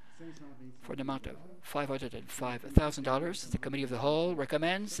for the amount of $505,000, the Committee of the Whole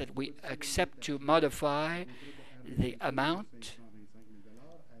recommends that we accept to modify the amount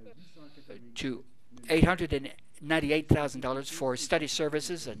to $898,000 for study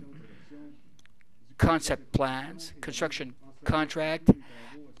services and concept plans, construction contract,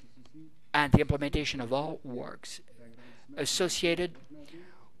 and the implementation of all works associated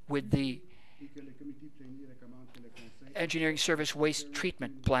with the engineering service waste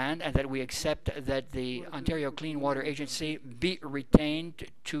treatment plan, and that we accept that the Ontario Clean Water Agency be retained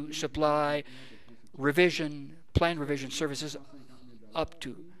to supply plan revision services up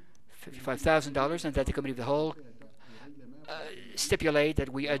to $55,000, and that the Committee of the Whole stipulate that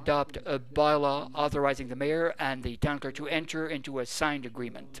we adopt a bylaw authorizing the mayor and the town clerk to enter into a signed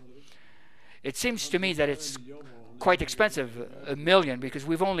agreement. It seems to me that it's quite expensive, $1 million, because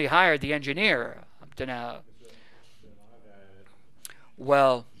we've only hired the engineer up to now.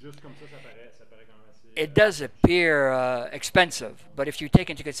 Well, it does appear expensive, but if you take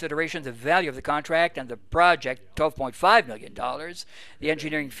into consideration the value of the contract and the project, $12.5 million, the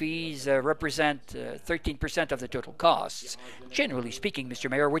engineering fees represent 13% of the total costs. Generally speaking, Mr.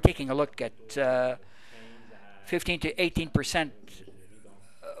 Mayor, we're taking a look at 15 to 18%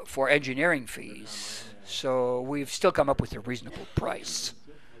 for engineering fees, so we've still come up with a reasonable price,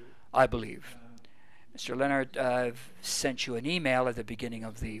 I believe. Mr. Leonard, I've sent you an email at the beginning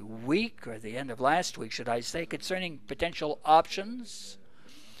of the week, or the end of last week, should I say, concerning potential options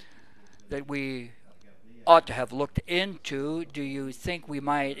that we ought to have looked into. Do you think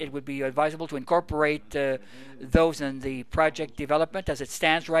it would be advisable to incorporate those in the project development as it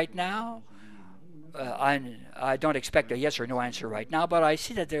stands right now? I don't expect a yes or no answer right now, but I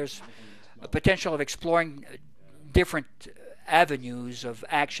see that there's a potential of exploring different avenues of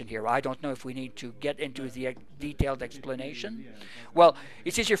action here. I don't know if we need to get into the detailed explanation. Well,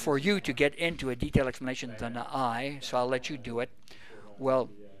 it's easier for you to get into a detailed explanation than I, so I'll let you do it. Well,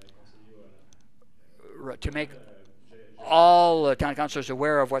 to make all town councillors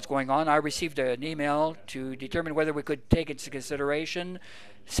aware of what's going on, I received an email to determine whether we could take into consideration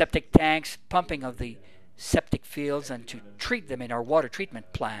septic tanks, pumping of the septic fields, and to treat them in our water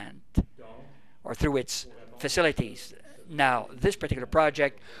treatment plant or through its facilities. Now, this particular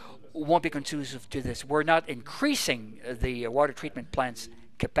project won't be conducive to this. We're not increasing the water treatment plant's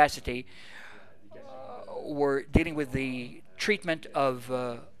capacity. We're dealing with the treatment of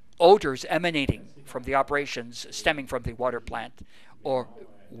odors emanating from the operations stemming from the water plant, or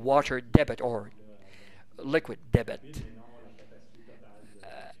water debit or liquid debit.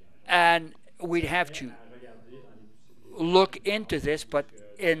 And we'd have to look into this, but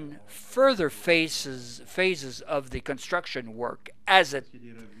in further phases of the construction work as it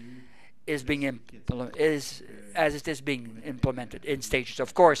is being implemented in stages.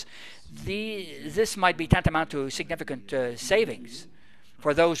 Of course, this might be tantamount to significant savings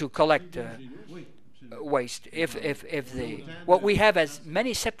for those who collect waste. What we have as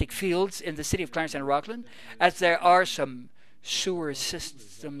many septic fields in the city of Clarence and Rockland as there are some sewer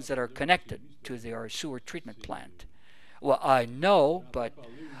systems that are connected to our sewer treatment plant. Well, I know, but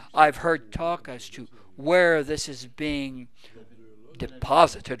I've heard talk as to where this is being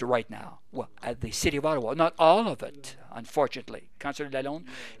deposited right now. Well, at the City of Ottawa. Not all of it, unfortunately. Councillor Lalonde,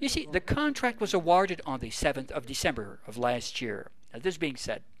 you see, the contract was awarded on the 7th of December of last year. Now, this being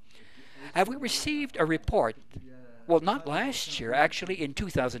said, have we received a report? Well, not last year, actually in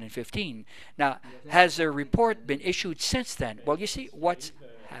 2015. Now, has a report been issued since then? Well, you see, what's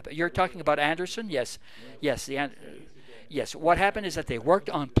happened? You're talking about Anderson? Yes. Yes, yes. What happened is that they worked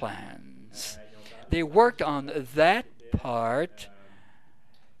on plans. They worked on that part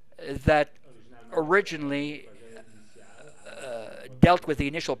that originally dealt with the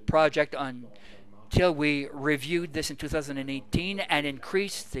initial project until we reviewed this in 2018 and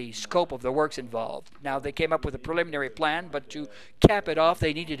increased the scope of the works involved. Now, they came up with a preliminary plan, but to cap it off,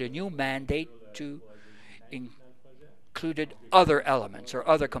 they needed a new mandate to included other elements or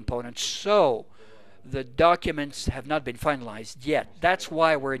other components. So the documents have not been finalized yet. That's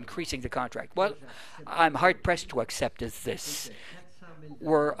why we're increasing the contract. Well, I'm hard-pressed to accept this.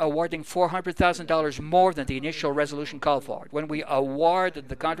 We're awarding $400,000 more than the initial resolution called for. When we awarded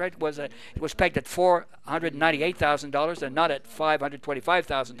the contract, it was pegged at $498,000 and not at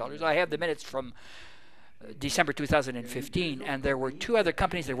 $525,000. I have the minutes from December 2015, and there were two other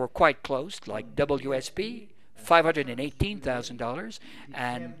companies that were quite close, like WSP, $518,000,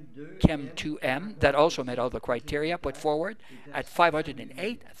 and Chem2M, that also met all the criteria put forward, at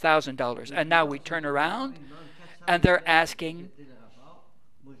 $508,000. And now we turn around, and they're asking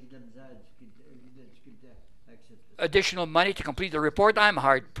additional money to complete the report. I'm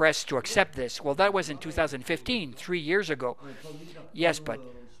hard-pressed to accept this. Well, that was in 2015, 3 years ago. Yes, but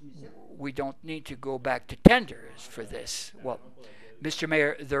we don't need to go back to tenders for this. Well, Mr.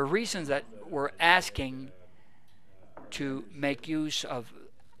 Mayor, the reason that we're asking to make use of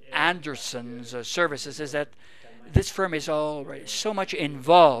Anderson's services is that this firm is already so much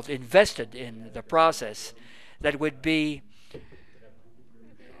invested in the process, that it would be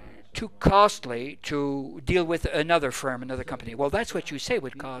too costly to deal with another firm, another company. Well, that's what you say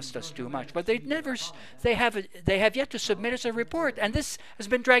would cost us too much, but they have yet to submit us a report, and this has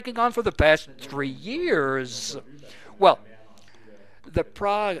been dragging on for the past 3 years. Well, the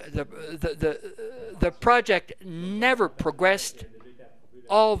project never progressed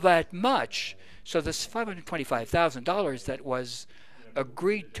all that much. So this $525,000 that was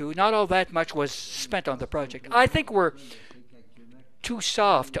agreed to, not all that much was spent on the project. I think we're too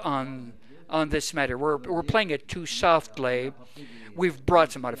soft on this matter. We're playing it too softly. We've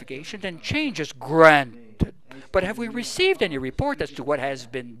brought some modifications and changes granted. But have we received any report as to what has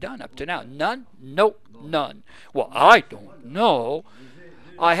been done up to now? None? Nope, none. Well, I don't know.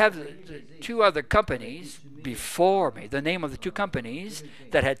 I have the two other companies before me, the name of the two companies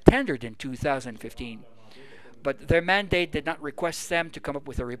that had tendered in 2015. But their mandate did not request them to come up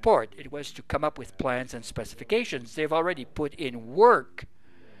with a report. It was to come up with plans and specifications. They've already put in work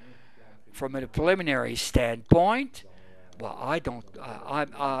from a preliminary standpoint. Well, I don't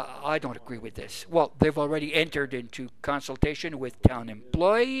agree with this. Well, they've already entered into consultation with town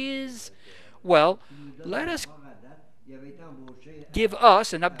employees. Well, let us give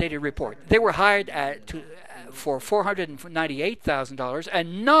us an updated report. They were hired for $498,000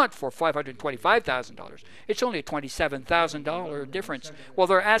 and not for $525,000. It's only a $27,000 difference. Well,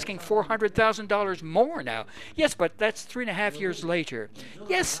 they're asking $400,000 more now. Yes, but that's 3.5 years later.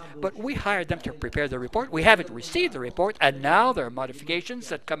 Yes, but we hired them to prepare the report. We haven't received the report, and now there are modifications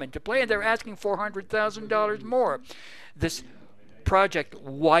that come into play, and they're asking $400,000 more. This project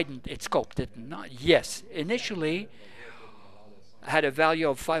widened its scope, did not? Yes, initially had a value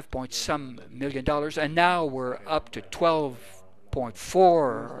of $5-some million, and now we're up to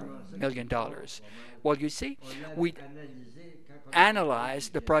 $12.4 million. Well, you see, we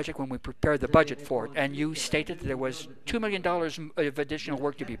analyzed the project when we prepared the budget for it, and you stated there was $2 million of additional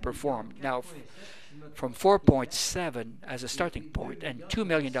work to be performed. Now, from 4.7 as a starting point, and $2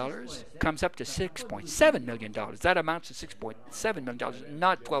 million comes up to $6.7 million. That amounts to $6.7 million,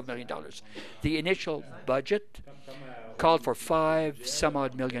 not $12 million. The initial budget called for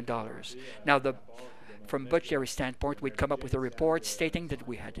 $5-some-odd million. Now, from a budgetary standpoint, we'd come up with a report stating that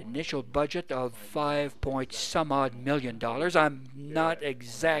we had an initial budget of $5-some-odd million. I'm not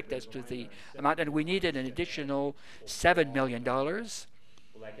exact as to the amount, and we needed an additional $7 million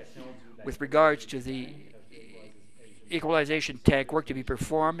with regards to the equalization tank work to be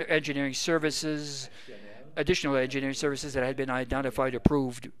performed, engineering services, additional engineering services that had been identified,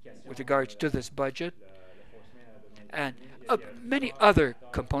 approved with regards to this budget, and many other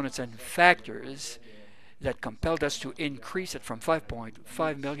components and factors that compelled us to increase it from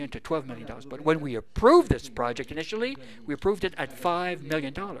 $5.5 million to $12 million. But when we approved this project initially, we approved it at $5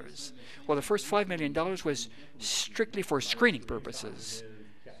 million. Well, the first $5 million was strictly for screening purposes.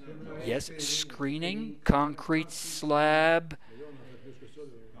 Yes, screening, concrete slab,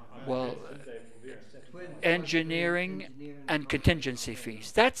 well, engineering and contingency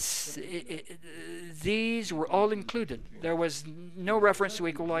fees. These were all included. There was no reference to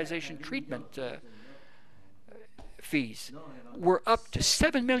equalization treatment fees. We're up to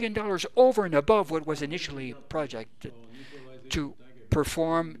 $7 million over and above what was initially projected to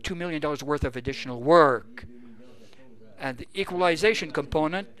perform $2 million worth of additional work. And the equalization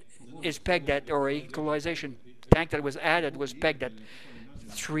component is pegged at, or equalization tank that was added was pegged at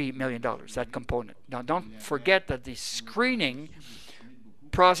 $3 million, that component. Now, don't forget that the screening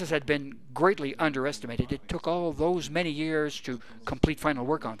process had been greatly underestimated. It took all those many years to complete final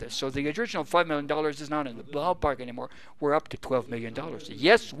work on this. So the original $5 million is not in the ballpark anymore. We're up to $12 million.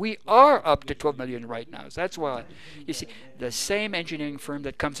 Yes, we are up to $12 million right now. So that's why, you see, the same engineering firm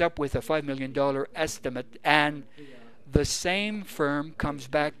that comes up with a $5 million estimate, and the same firm comes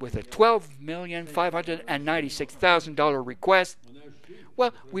back with a $12,596,000 request.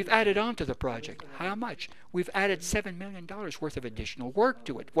 Well, we've added on to the project. How much? We've added $7 million worth of additional work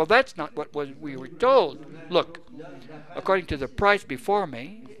to it. Well, that's not what we were told. Look, according to the price before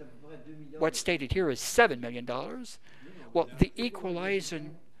me, what's stated here is $7 million. Well, the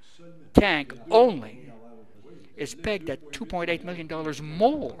equalizing tank only is pegged at $2.8 million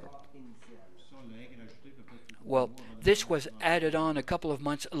more. Well, this was added on a couple of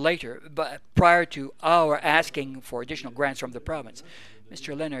months later, but prior to our asking for additional grants from the province.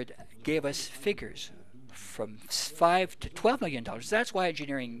 Mr. Leonard gave us figures from $5 to $12 million. That's why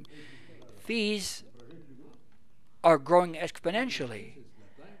engineering fees are growing exponentially.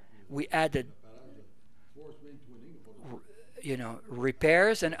 We added,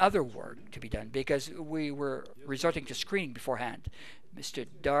 repairs and other work to be done because we were resorting to screening beforehand. Mr.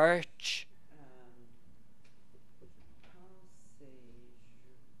 Darch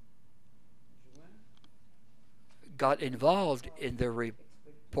got involved in the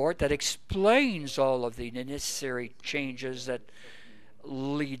report that explains all of the necessary changes that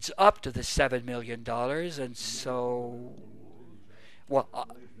leads up to the $7 million. And so, well,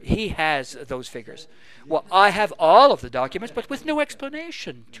 he has those figures. Well, I have all of the documents, but with no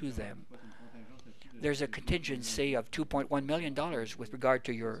explanation to them. There's a contingency of $2.1 million with regard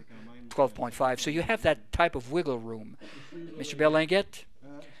to your 12.5. So you have that type of wiggle room. Mr. Berlinguet?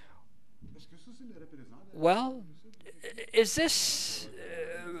 Well, is this,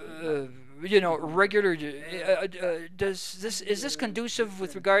 regular? Is this conducive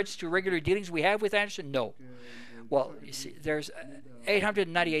with regards to regular dealings we have with Anderson? No. Well, you see, there's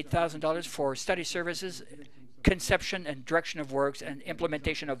 $898,000 for study services, conception and direction of works, and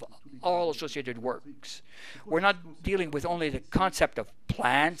implementation of all associated works. We're not dealing with only the concept of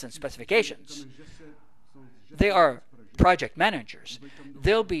plans and specifications. They are project managers.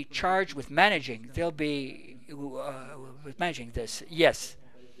 They'll be charged with managing. They'll be with managing this. Yes,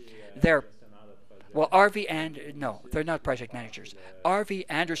 they're RV and no, they're not project managers. RV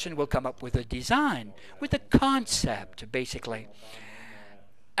Anderson will come up with a design, with a concept, basically.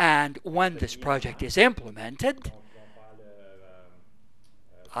 And when this project is implemented,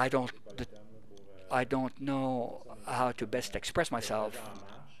 I don't know how to best express myself.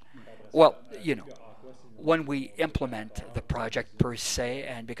 Well, when we implement the project per se,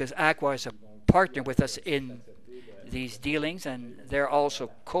 and because Aqua is a partner with us in these dealings, and they're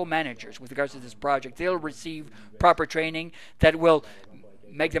also co-managers with regards to this project, they'll receive proper training that will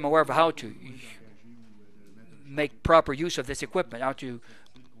make them aware of how to make proper use of this equipment, how to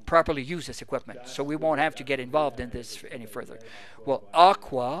properly use this equipment. So we won't have to get involved in this any further. Well,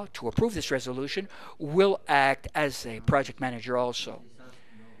 Aqua, to approve this resolution, will act as a project manager also.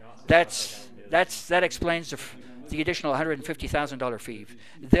 That explains the additional $150,000 fee.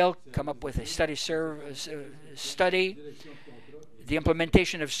 They'll come up with a study, the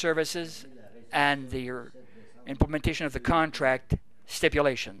implementation of services, and the implementation of the contract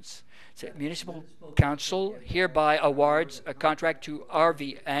stipulations. So Municipal Council hereby awards a contract to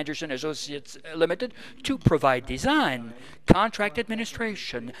RV Anderson Associates Limited to provide design, contract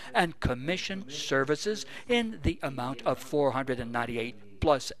administration, and commission services in the amount of $498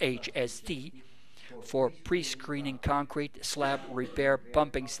 plus HST for pre-screening concrete slab repair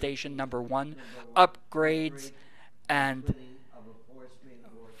pumping station number 1 upgrades and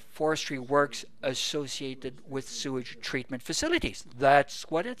forestry works associated with sewage treatment facilities. That's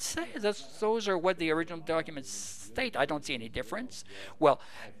what it says. Those are what the original documents state. I don't see any difference. Well,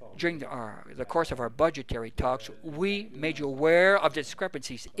 during the course of our budgetary talks, we made you aware of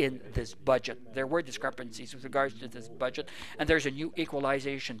discrepancies in this budget. There were discrepancies with regards to this budget, and there's a new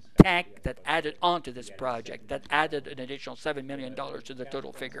equalization tank that added onto this project, that added an additional $7 million to the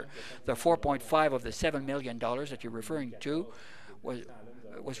total figure. The 4.5 of the $7 million that you're referring to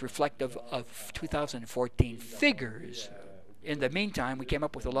was reflective of 2014 figures. In the meantime, we came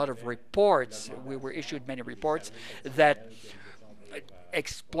up with a lot of reports. We were issued many reports that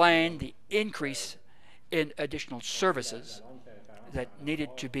explain the increase in additional services that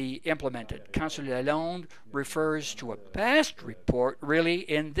needed to be implemented. Councillor Lalonde refers to a past report, really,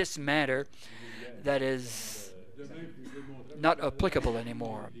 in this matter, that is not applicable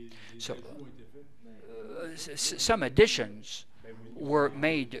anymore. So, some additions were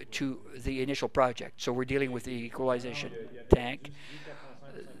made to the initial project. So we're dealing with the equalization tank.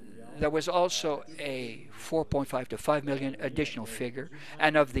 There was also a 4.5 to 5 million additional figure,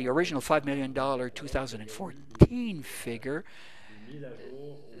 and of the original $5 million 2014 figure,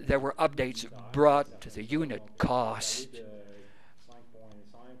 there were updates brought to the unit cost,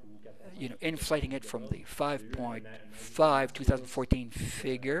 inflating it from the 5.5 2014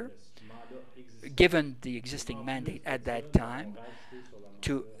 figure, given the existing mandate at that time,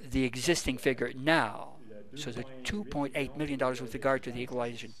 to the existing figure now. So the $2.8 million with regard to the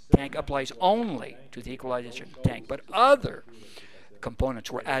equalization tank applies only to the equalization tank, but other components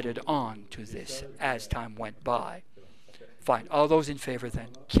were added on to this as time went by. Fine. All those in favor then?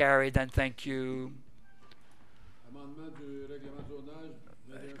 Carried then. Thank you.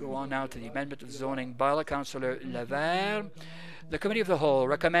 Go on now to the amendment of zoning bylaw. Councillor Laverne. The Committee of the Whole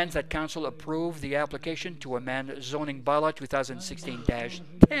recommends that Council approve the application to amend zoning bylaw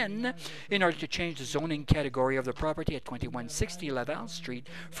 2016-10 in order to change the zoning category of the property at 2160 Laval Street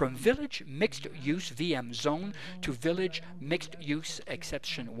from Village Mixed Use VM Zone to Village Mixed Use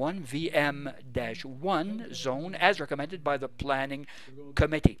Exception 1 VM-1 Zone as recommended by the Planning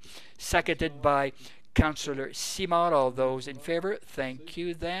Committee. Seconded by Councillor Simard. All those in favor? Thank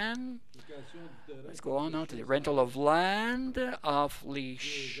you then. Let's go on now to the rental of land off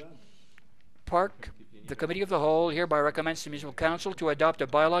Leash Park. The Committee of the Whole hereby recommends to Municipal Council to adopt a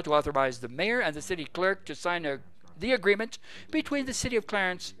bylaw to authorize the Mayor and the City Clerk to sign the agreement between the City of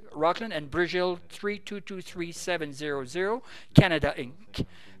Clarence, Rockland, and Brigil 3223700 Canada Inc.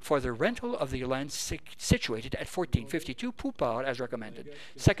 for the rental of the land situated at 1452 Poupard as recommended.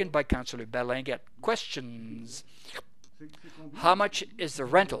 Second by Councillor Berlinguet. Questions? How much is the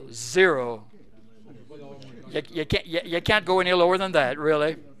rental? Zero. You can't go any lower than that,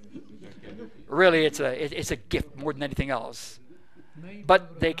 really. Really, it's a gift more than anything else.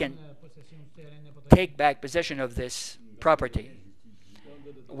 But they can take back possession of this property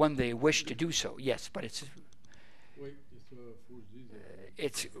when they wish to do so. Yes, but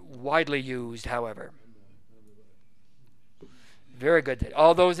it's widely used, however. Very good.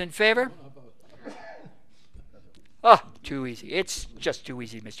 All those in favor? Ah, too easy. It's just too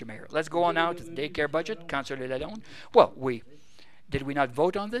easy, Mr. Mayor. Let's go on now to the daycare budget. Councillor Lalonde. Well, did we not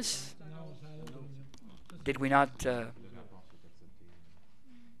vote on this? Did we not?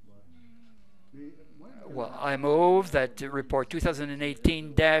 Well, I move that report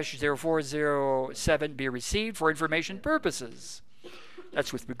 2018-0407 be received for information purposes.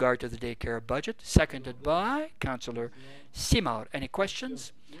 That's with regard to the daycare budget. Seconded by Councillor Simard. Any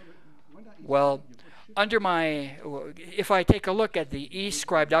questions? Well, if I take a look at the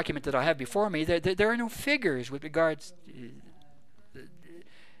e-scribe document that I have before me, there are no figures with regards to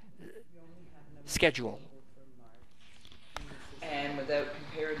schedule. And without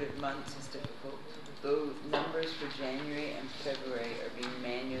comparative months is difficult. Those numbers for January and February are being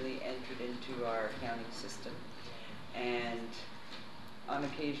manually entered into our accounting system. And on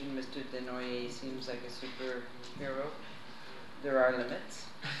occasion, Mr. Denoyer seems like a superhero. There are limits,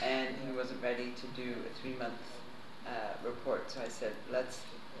 and he wasn't ready to do a 3-month report. So I said, let's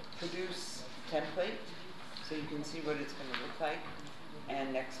produce a template so you can see what it's going to look like.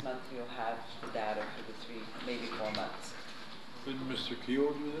 And next month you'll have the data for the 3, maybe 4 months. Couldn't Mr.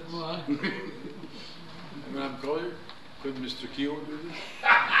 Keogh do this? Madam Collier, couldn't Mr. Keogh do this?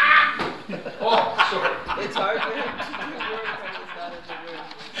 Oh, sorry. It's hard for him to do work when he's not in the room.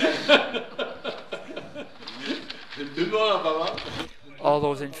 All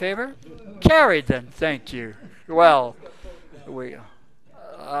those in favor? Carried then. Thank you. Well,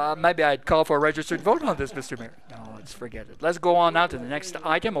 maybe I'd call for a registered vote on this, Mr. Mayor. No, let's forget it. Let's go on now to the next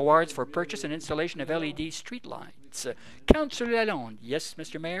item, awards for purchase and installation of LED street lights. lights. Councillor Lalonde. Yes,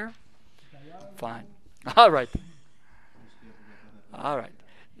 Mr. Mayor? Fine. All right. All right.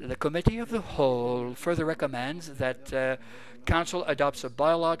 The Committee of the Whole further recommends that Council adopts a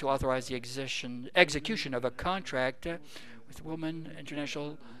bylaw to authorize the execution of a contract with Women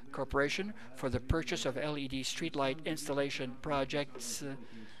International Corporation for the purchase of LED streetlight installation projects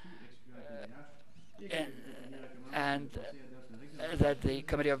and that the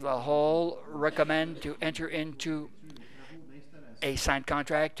Committee of the Whole recommend to enter into a signed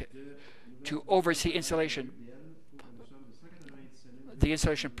contract to oversee the installation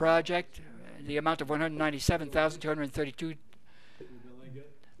project, the amount of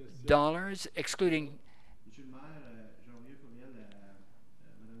 $197,232, excluding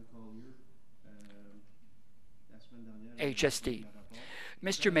HST.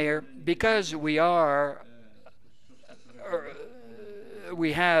 Mr. Mayor, because we have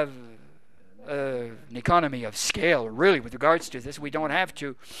an economy of scale, really, with regards to this, we don't have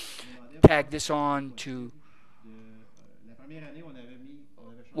to tag this on to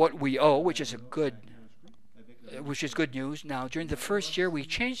what we owe, which is good news. Now, during the first year, we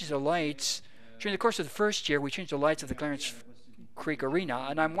changed the lights. During the course of the first year, we changed the lights of the Clarence Creek Arena,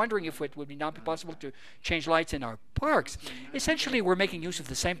 and I'm wondering if it would not be possible to change lights in our parks. Essentially, we're making use of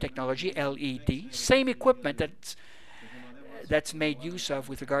the same technology, LED, same equipment that's made use of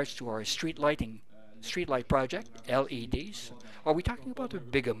with regards to our streetlight project, LEDs. Are we talking about a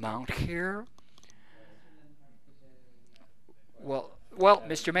big amount here? Well,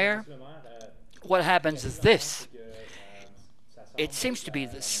 Mr. Mayor, what happens is this. It seems to be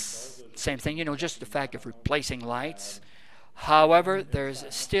the same thing, just the fact of replacing lights. However, there's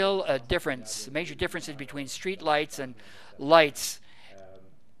still a difference, major differences between street lights and lights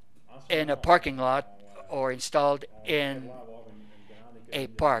in a parking lot or installed in a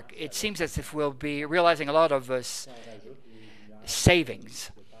park. It seems as if we'll be realizing a lot of savings.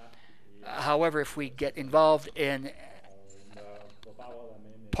 However, if we get involved in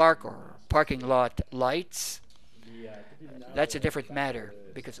park or parking lot lights, that's a different matter,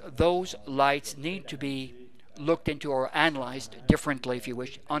 because those lights need to be looked into or analyzed differently, if you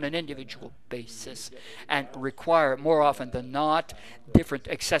wish, on an individual basis, and require more often than not different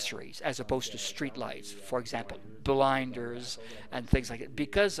accessories as opposed to street lights, for example, blinders and things like that,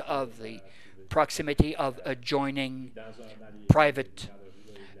 because of the proximity of adjoining private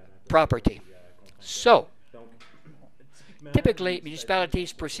property. So, typically,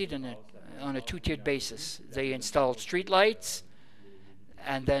 municipalities proceed on a two-tiered basis. They install street lights,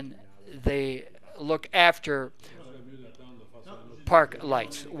 and then they look after park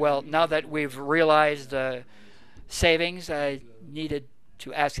lights. Well, now that we've realized savings, I needed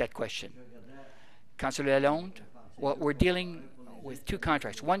to ask that question. Councillor Lalonde, well, we're dealing with two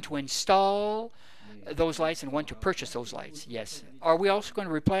contracts, one to install those lights and one to purchase those lights. Yes. Are we also going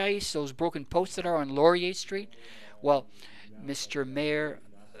to replace those broken posts that are on Laurier Street? Well, Mr. Mayor,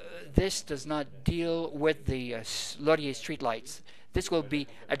 this does not deal with the Laurier Street lights. This will be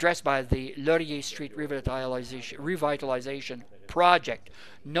addressed by the Laurier Street revitalization project.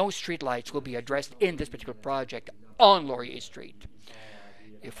 No street lights will be addressed in this particular project on Laurier Street.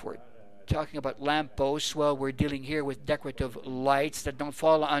 If we're talking about lampposts, well, we're dealing here with decorative lights that don't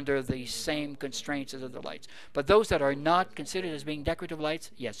fall under the same constraints as other lights. But those that are not considered as being decorative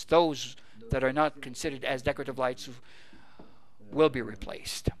lights, yes, those that are not considered as decorative lights will be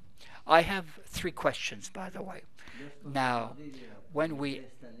replaced. I have three questions, by the way. Now, when we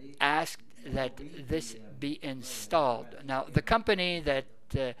asked that this be installed, now the company that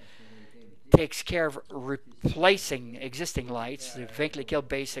takes care of replacing existing lights, the Vinkle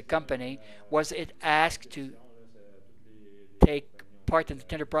basic company, was it asked to take part in the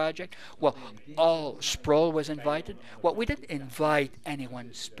tender project? Well, all Sproul was invited. Well, we didn't invite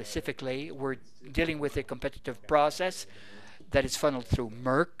anyone specifically. We're dealing with a competitive process that is funneled through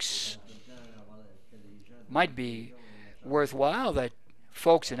Merck's. Might be worthwhile that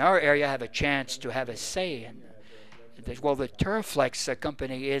folks in our area have a chance to have a say in this. Well, the Turflex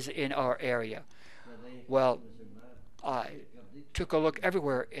company is in our area. Well, I took a look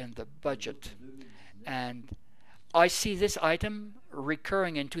everywhere in the budget, and I see this item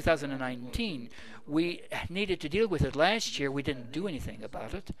recurring in 2019. We needed to deal with it last year. We didn't do anything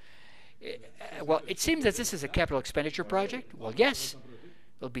about it. Well, it seems that this is a capital expenditure project. Well, yes,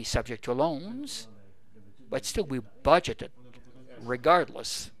 it'll be subject to loans, but still we budget it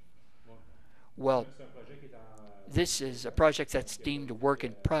regardless. Well, this is a project that's deemed a work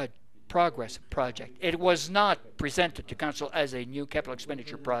in progress project. It was not presented to council as a new capital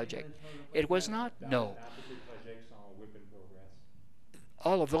expenditure project. It was not? No.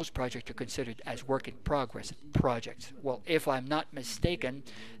 all of those projects are considered as work in progress projects. Well, if I'm not mistaken,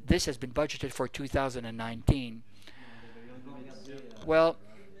 this has been budgeted for 2019. Well,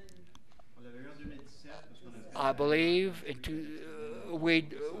 I believe we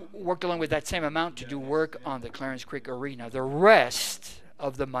worked along with that same amount to do work on the Clarence Creek Arena. The rest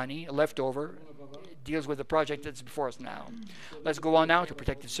of the money left over deals with the project that's before us now. Let's go on now to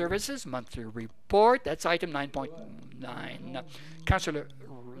Protective Services monthly report. That's item 9.9. Councillor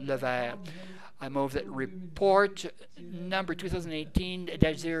Levert, I move that report number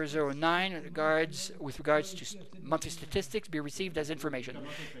 2018-009 with regards to monthly statistics be received as information.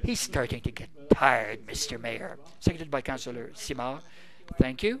 He's starting to get tired, Mr. Mayor. Seconded by Councillor Simard.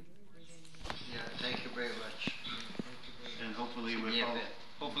 Thank you. Yeah, thank you very much. And hopefully with Yeah, all, but-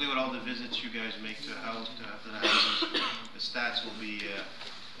 hopefully with all the visits you guys make to the houses, the stats will be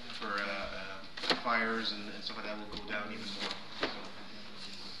for fires and stuff like that will go down even more. So.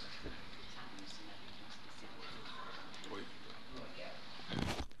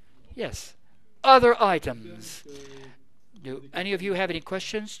 Yes. Other items. Do any of you have any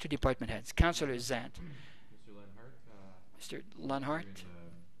questions to department heads? Councillor Zant. Mr. Lenhart.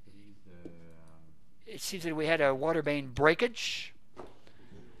 It seems that we had a water main breakage.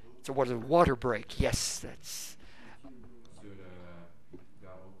 It's a water break. Yes, that's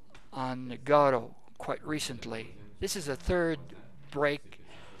on Garo quite recently. This is a third break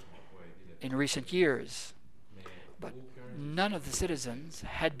in recent years. But none of the citizens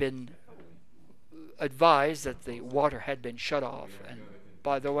had been advised that the water had been shut off. And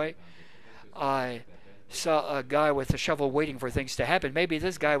by the way, I saw a guy with a shovel waiting for things to happen. Maybe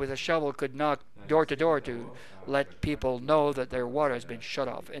this guy with a shovel could knock door to door to let people know that their water has been shut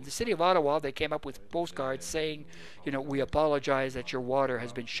off. In the city of Ottawa, they came up with postcards saying, you know, we apologize that your water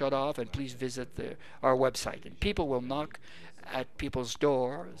has been shut off and please visit our website. And people will knock at people's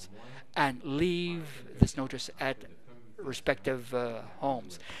doors and leave this notice at respective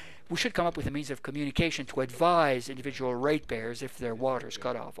homes. We should come up with a means of communication to advise individual ratepayers if their water is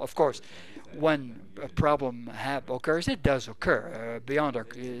cut off. Of course, when a problem occurs, it does occur beyond our,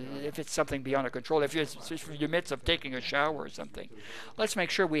 if it's something beyond our control. If it's in the midst of taking a shower or something, let's make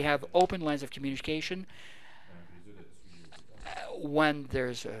sure we have open lines of communication when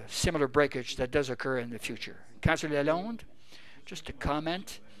there's a similar breakage that does occur in the future. Councillor Lalonde, just to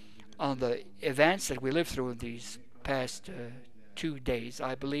comment on the events that we lived through in these past 2 days.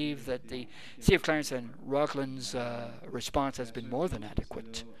 I believe that the City of Clarence and Rockland's response has been more than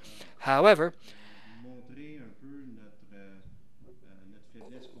adequate. However,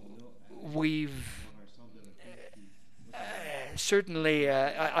 we've certainly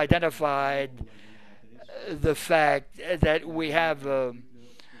identified the fact that we have a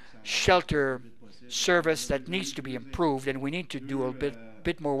shelter service that needs to be improved, and we need to do a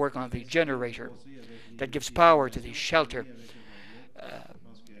bit more work on the generator that gives power to the shelter.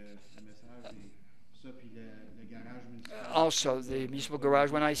 Also, the municipal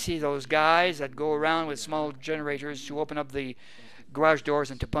garage, when I see those guys that go around with small generators to open up the garage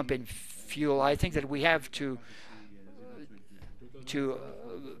doors and to pump in fuel, I think that we have to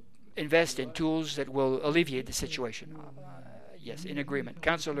invest in tools that will alleviate the situation. Yes, in agreement.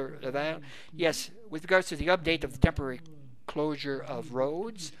 Councillor Levert, yes, with regards to the update of the temporary closure of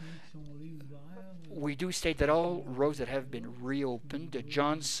roads, we do state that all roads that have been reopened,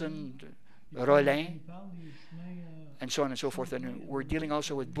 Johnson, Rollin, and so on and so forth. And we're dealing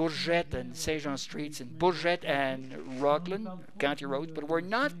also with Bourget and Saint-Jean streets in Bourget and Rockland, county roads, but we're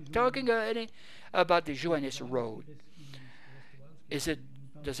not talking about the Joannis Road.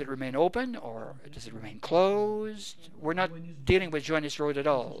 Does it remain open or does it remain closed? We're not dealing with Joannis Road at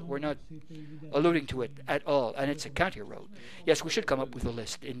all. We're not alluding to it at all, and it's a county road. Yes, we should come up with a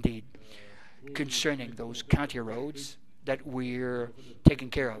list, indeed, concerning those county roads that we're taking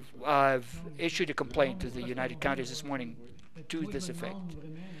care of. I've issued a complaint to the United Counties this morning to this effect.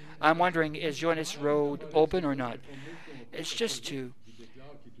 I'm wondering, is Joannis Road open or not? It's just to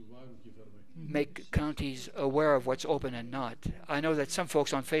make counties aware of what's open and not. I know that some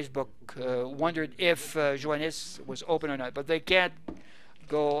folks on Facebook wondered if Joannis was open or not, but they can't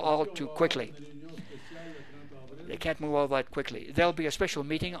go all too quickly. They can't move all that quickly. There'll be a special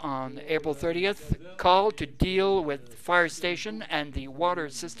meeting on April 30th called to deal with fire station and the water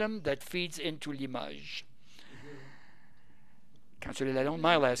system that feeds into Limoges. Councillor Lalonde,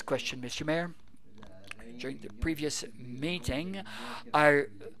 my last question, Mr. Mayor. During the previous meeting, I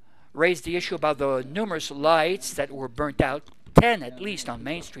raised the issue about the numerous lights that were burnt out, 10 at least on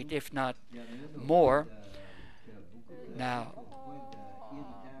Main Street, if not more. Now,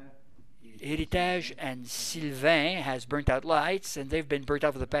 Héritage and Sylvain has burnt out lights, and they've been burnt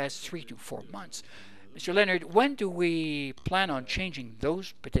out for the past 3 to 4 months. Mr. Leonard, when do we plan on changing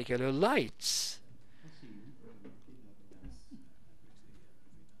those particular lights?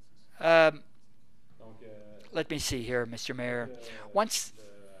 Let me see here, Mr. Mayor. Once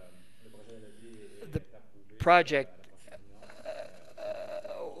the project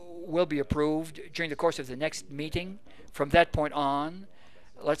will be approved during the course of the next meeting, from that point on,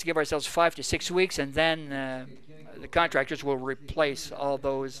 let's give ourselves 5 to 6 weeks, and then the contractors will replace all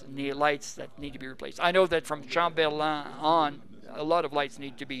those lights that need to be replaced. I know that from Chambellan on, a lot of lights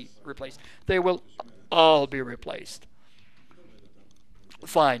need to be replaced. They will all be replaced.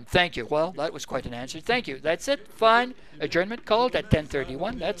 Fine, thank you. Well, that was quite an answer. Thank you. That's it. Fine. Adjournment called at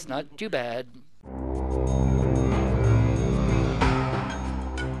 10:31. That's not too bad.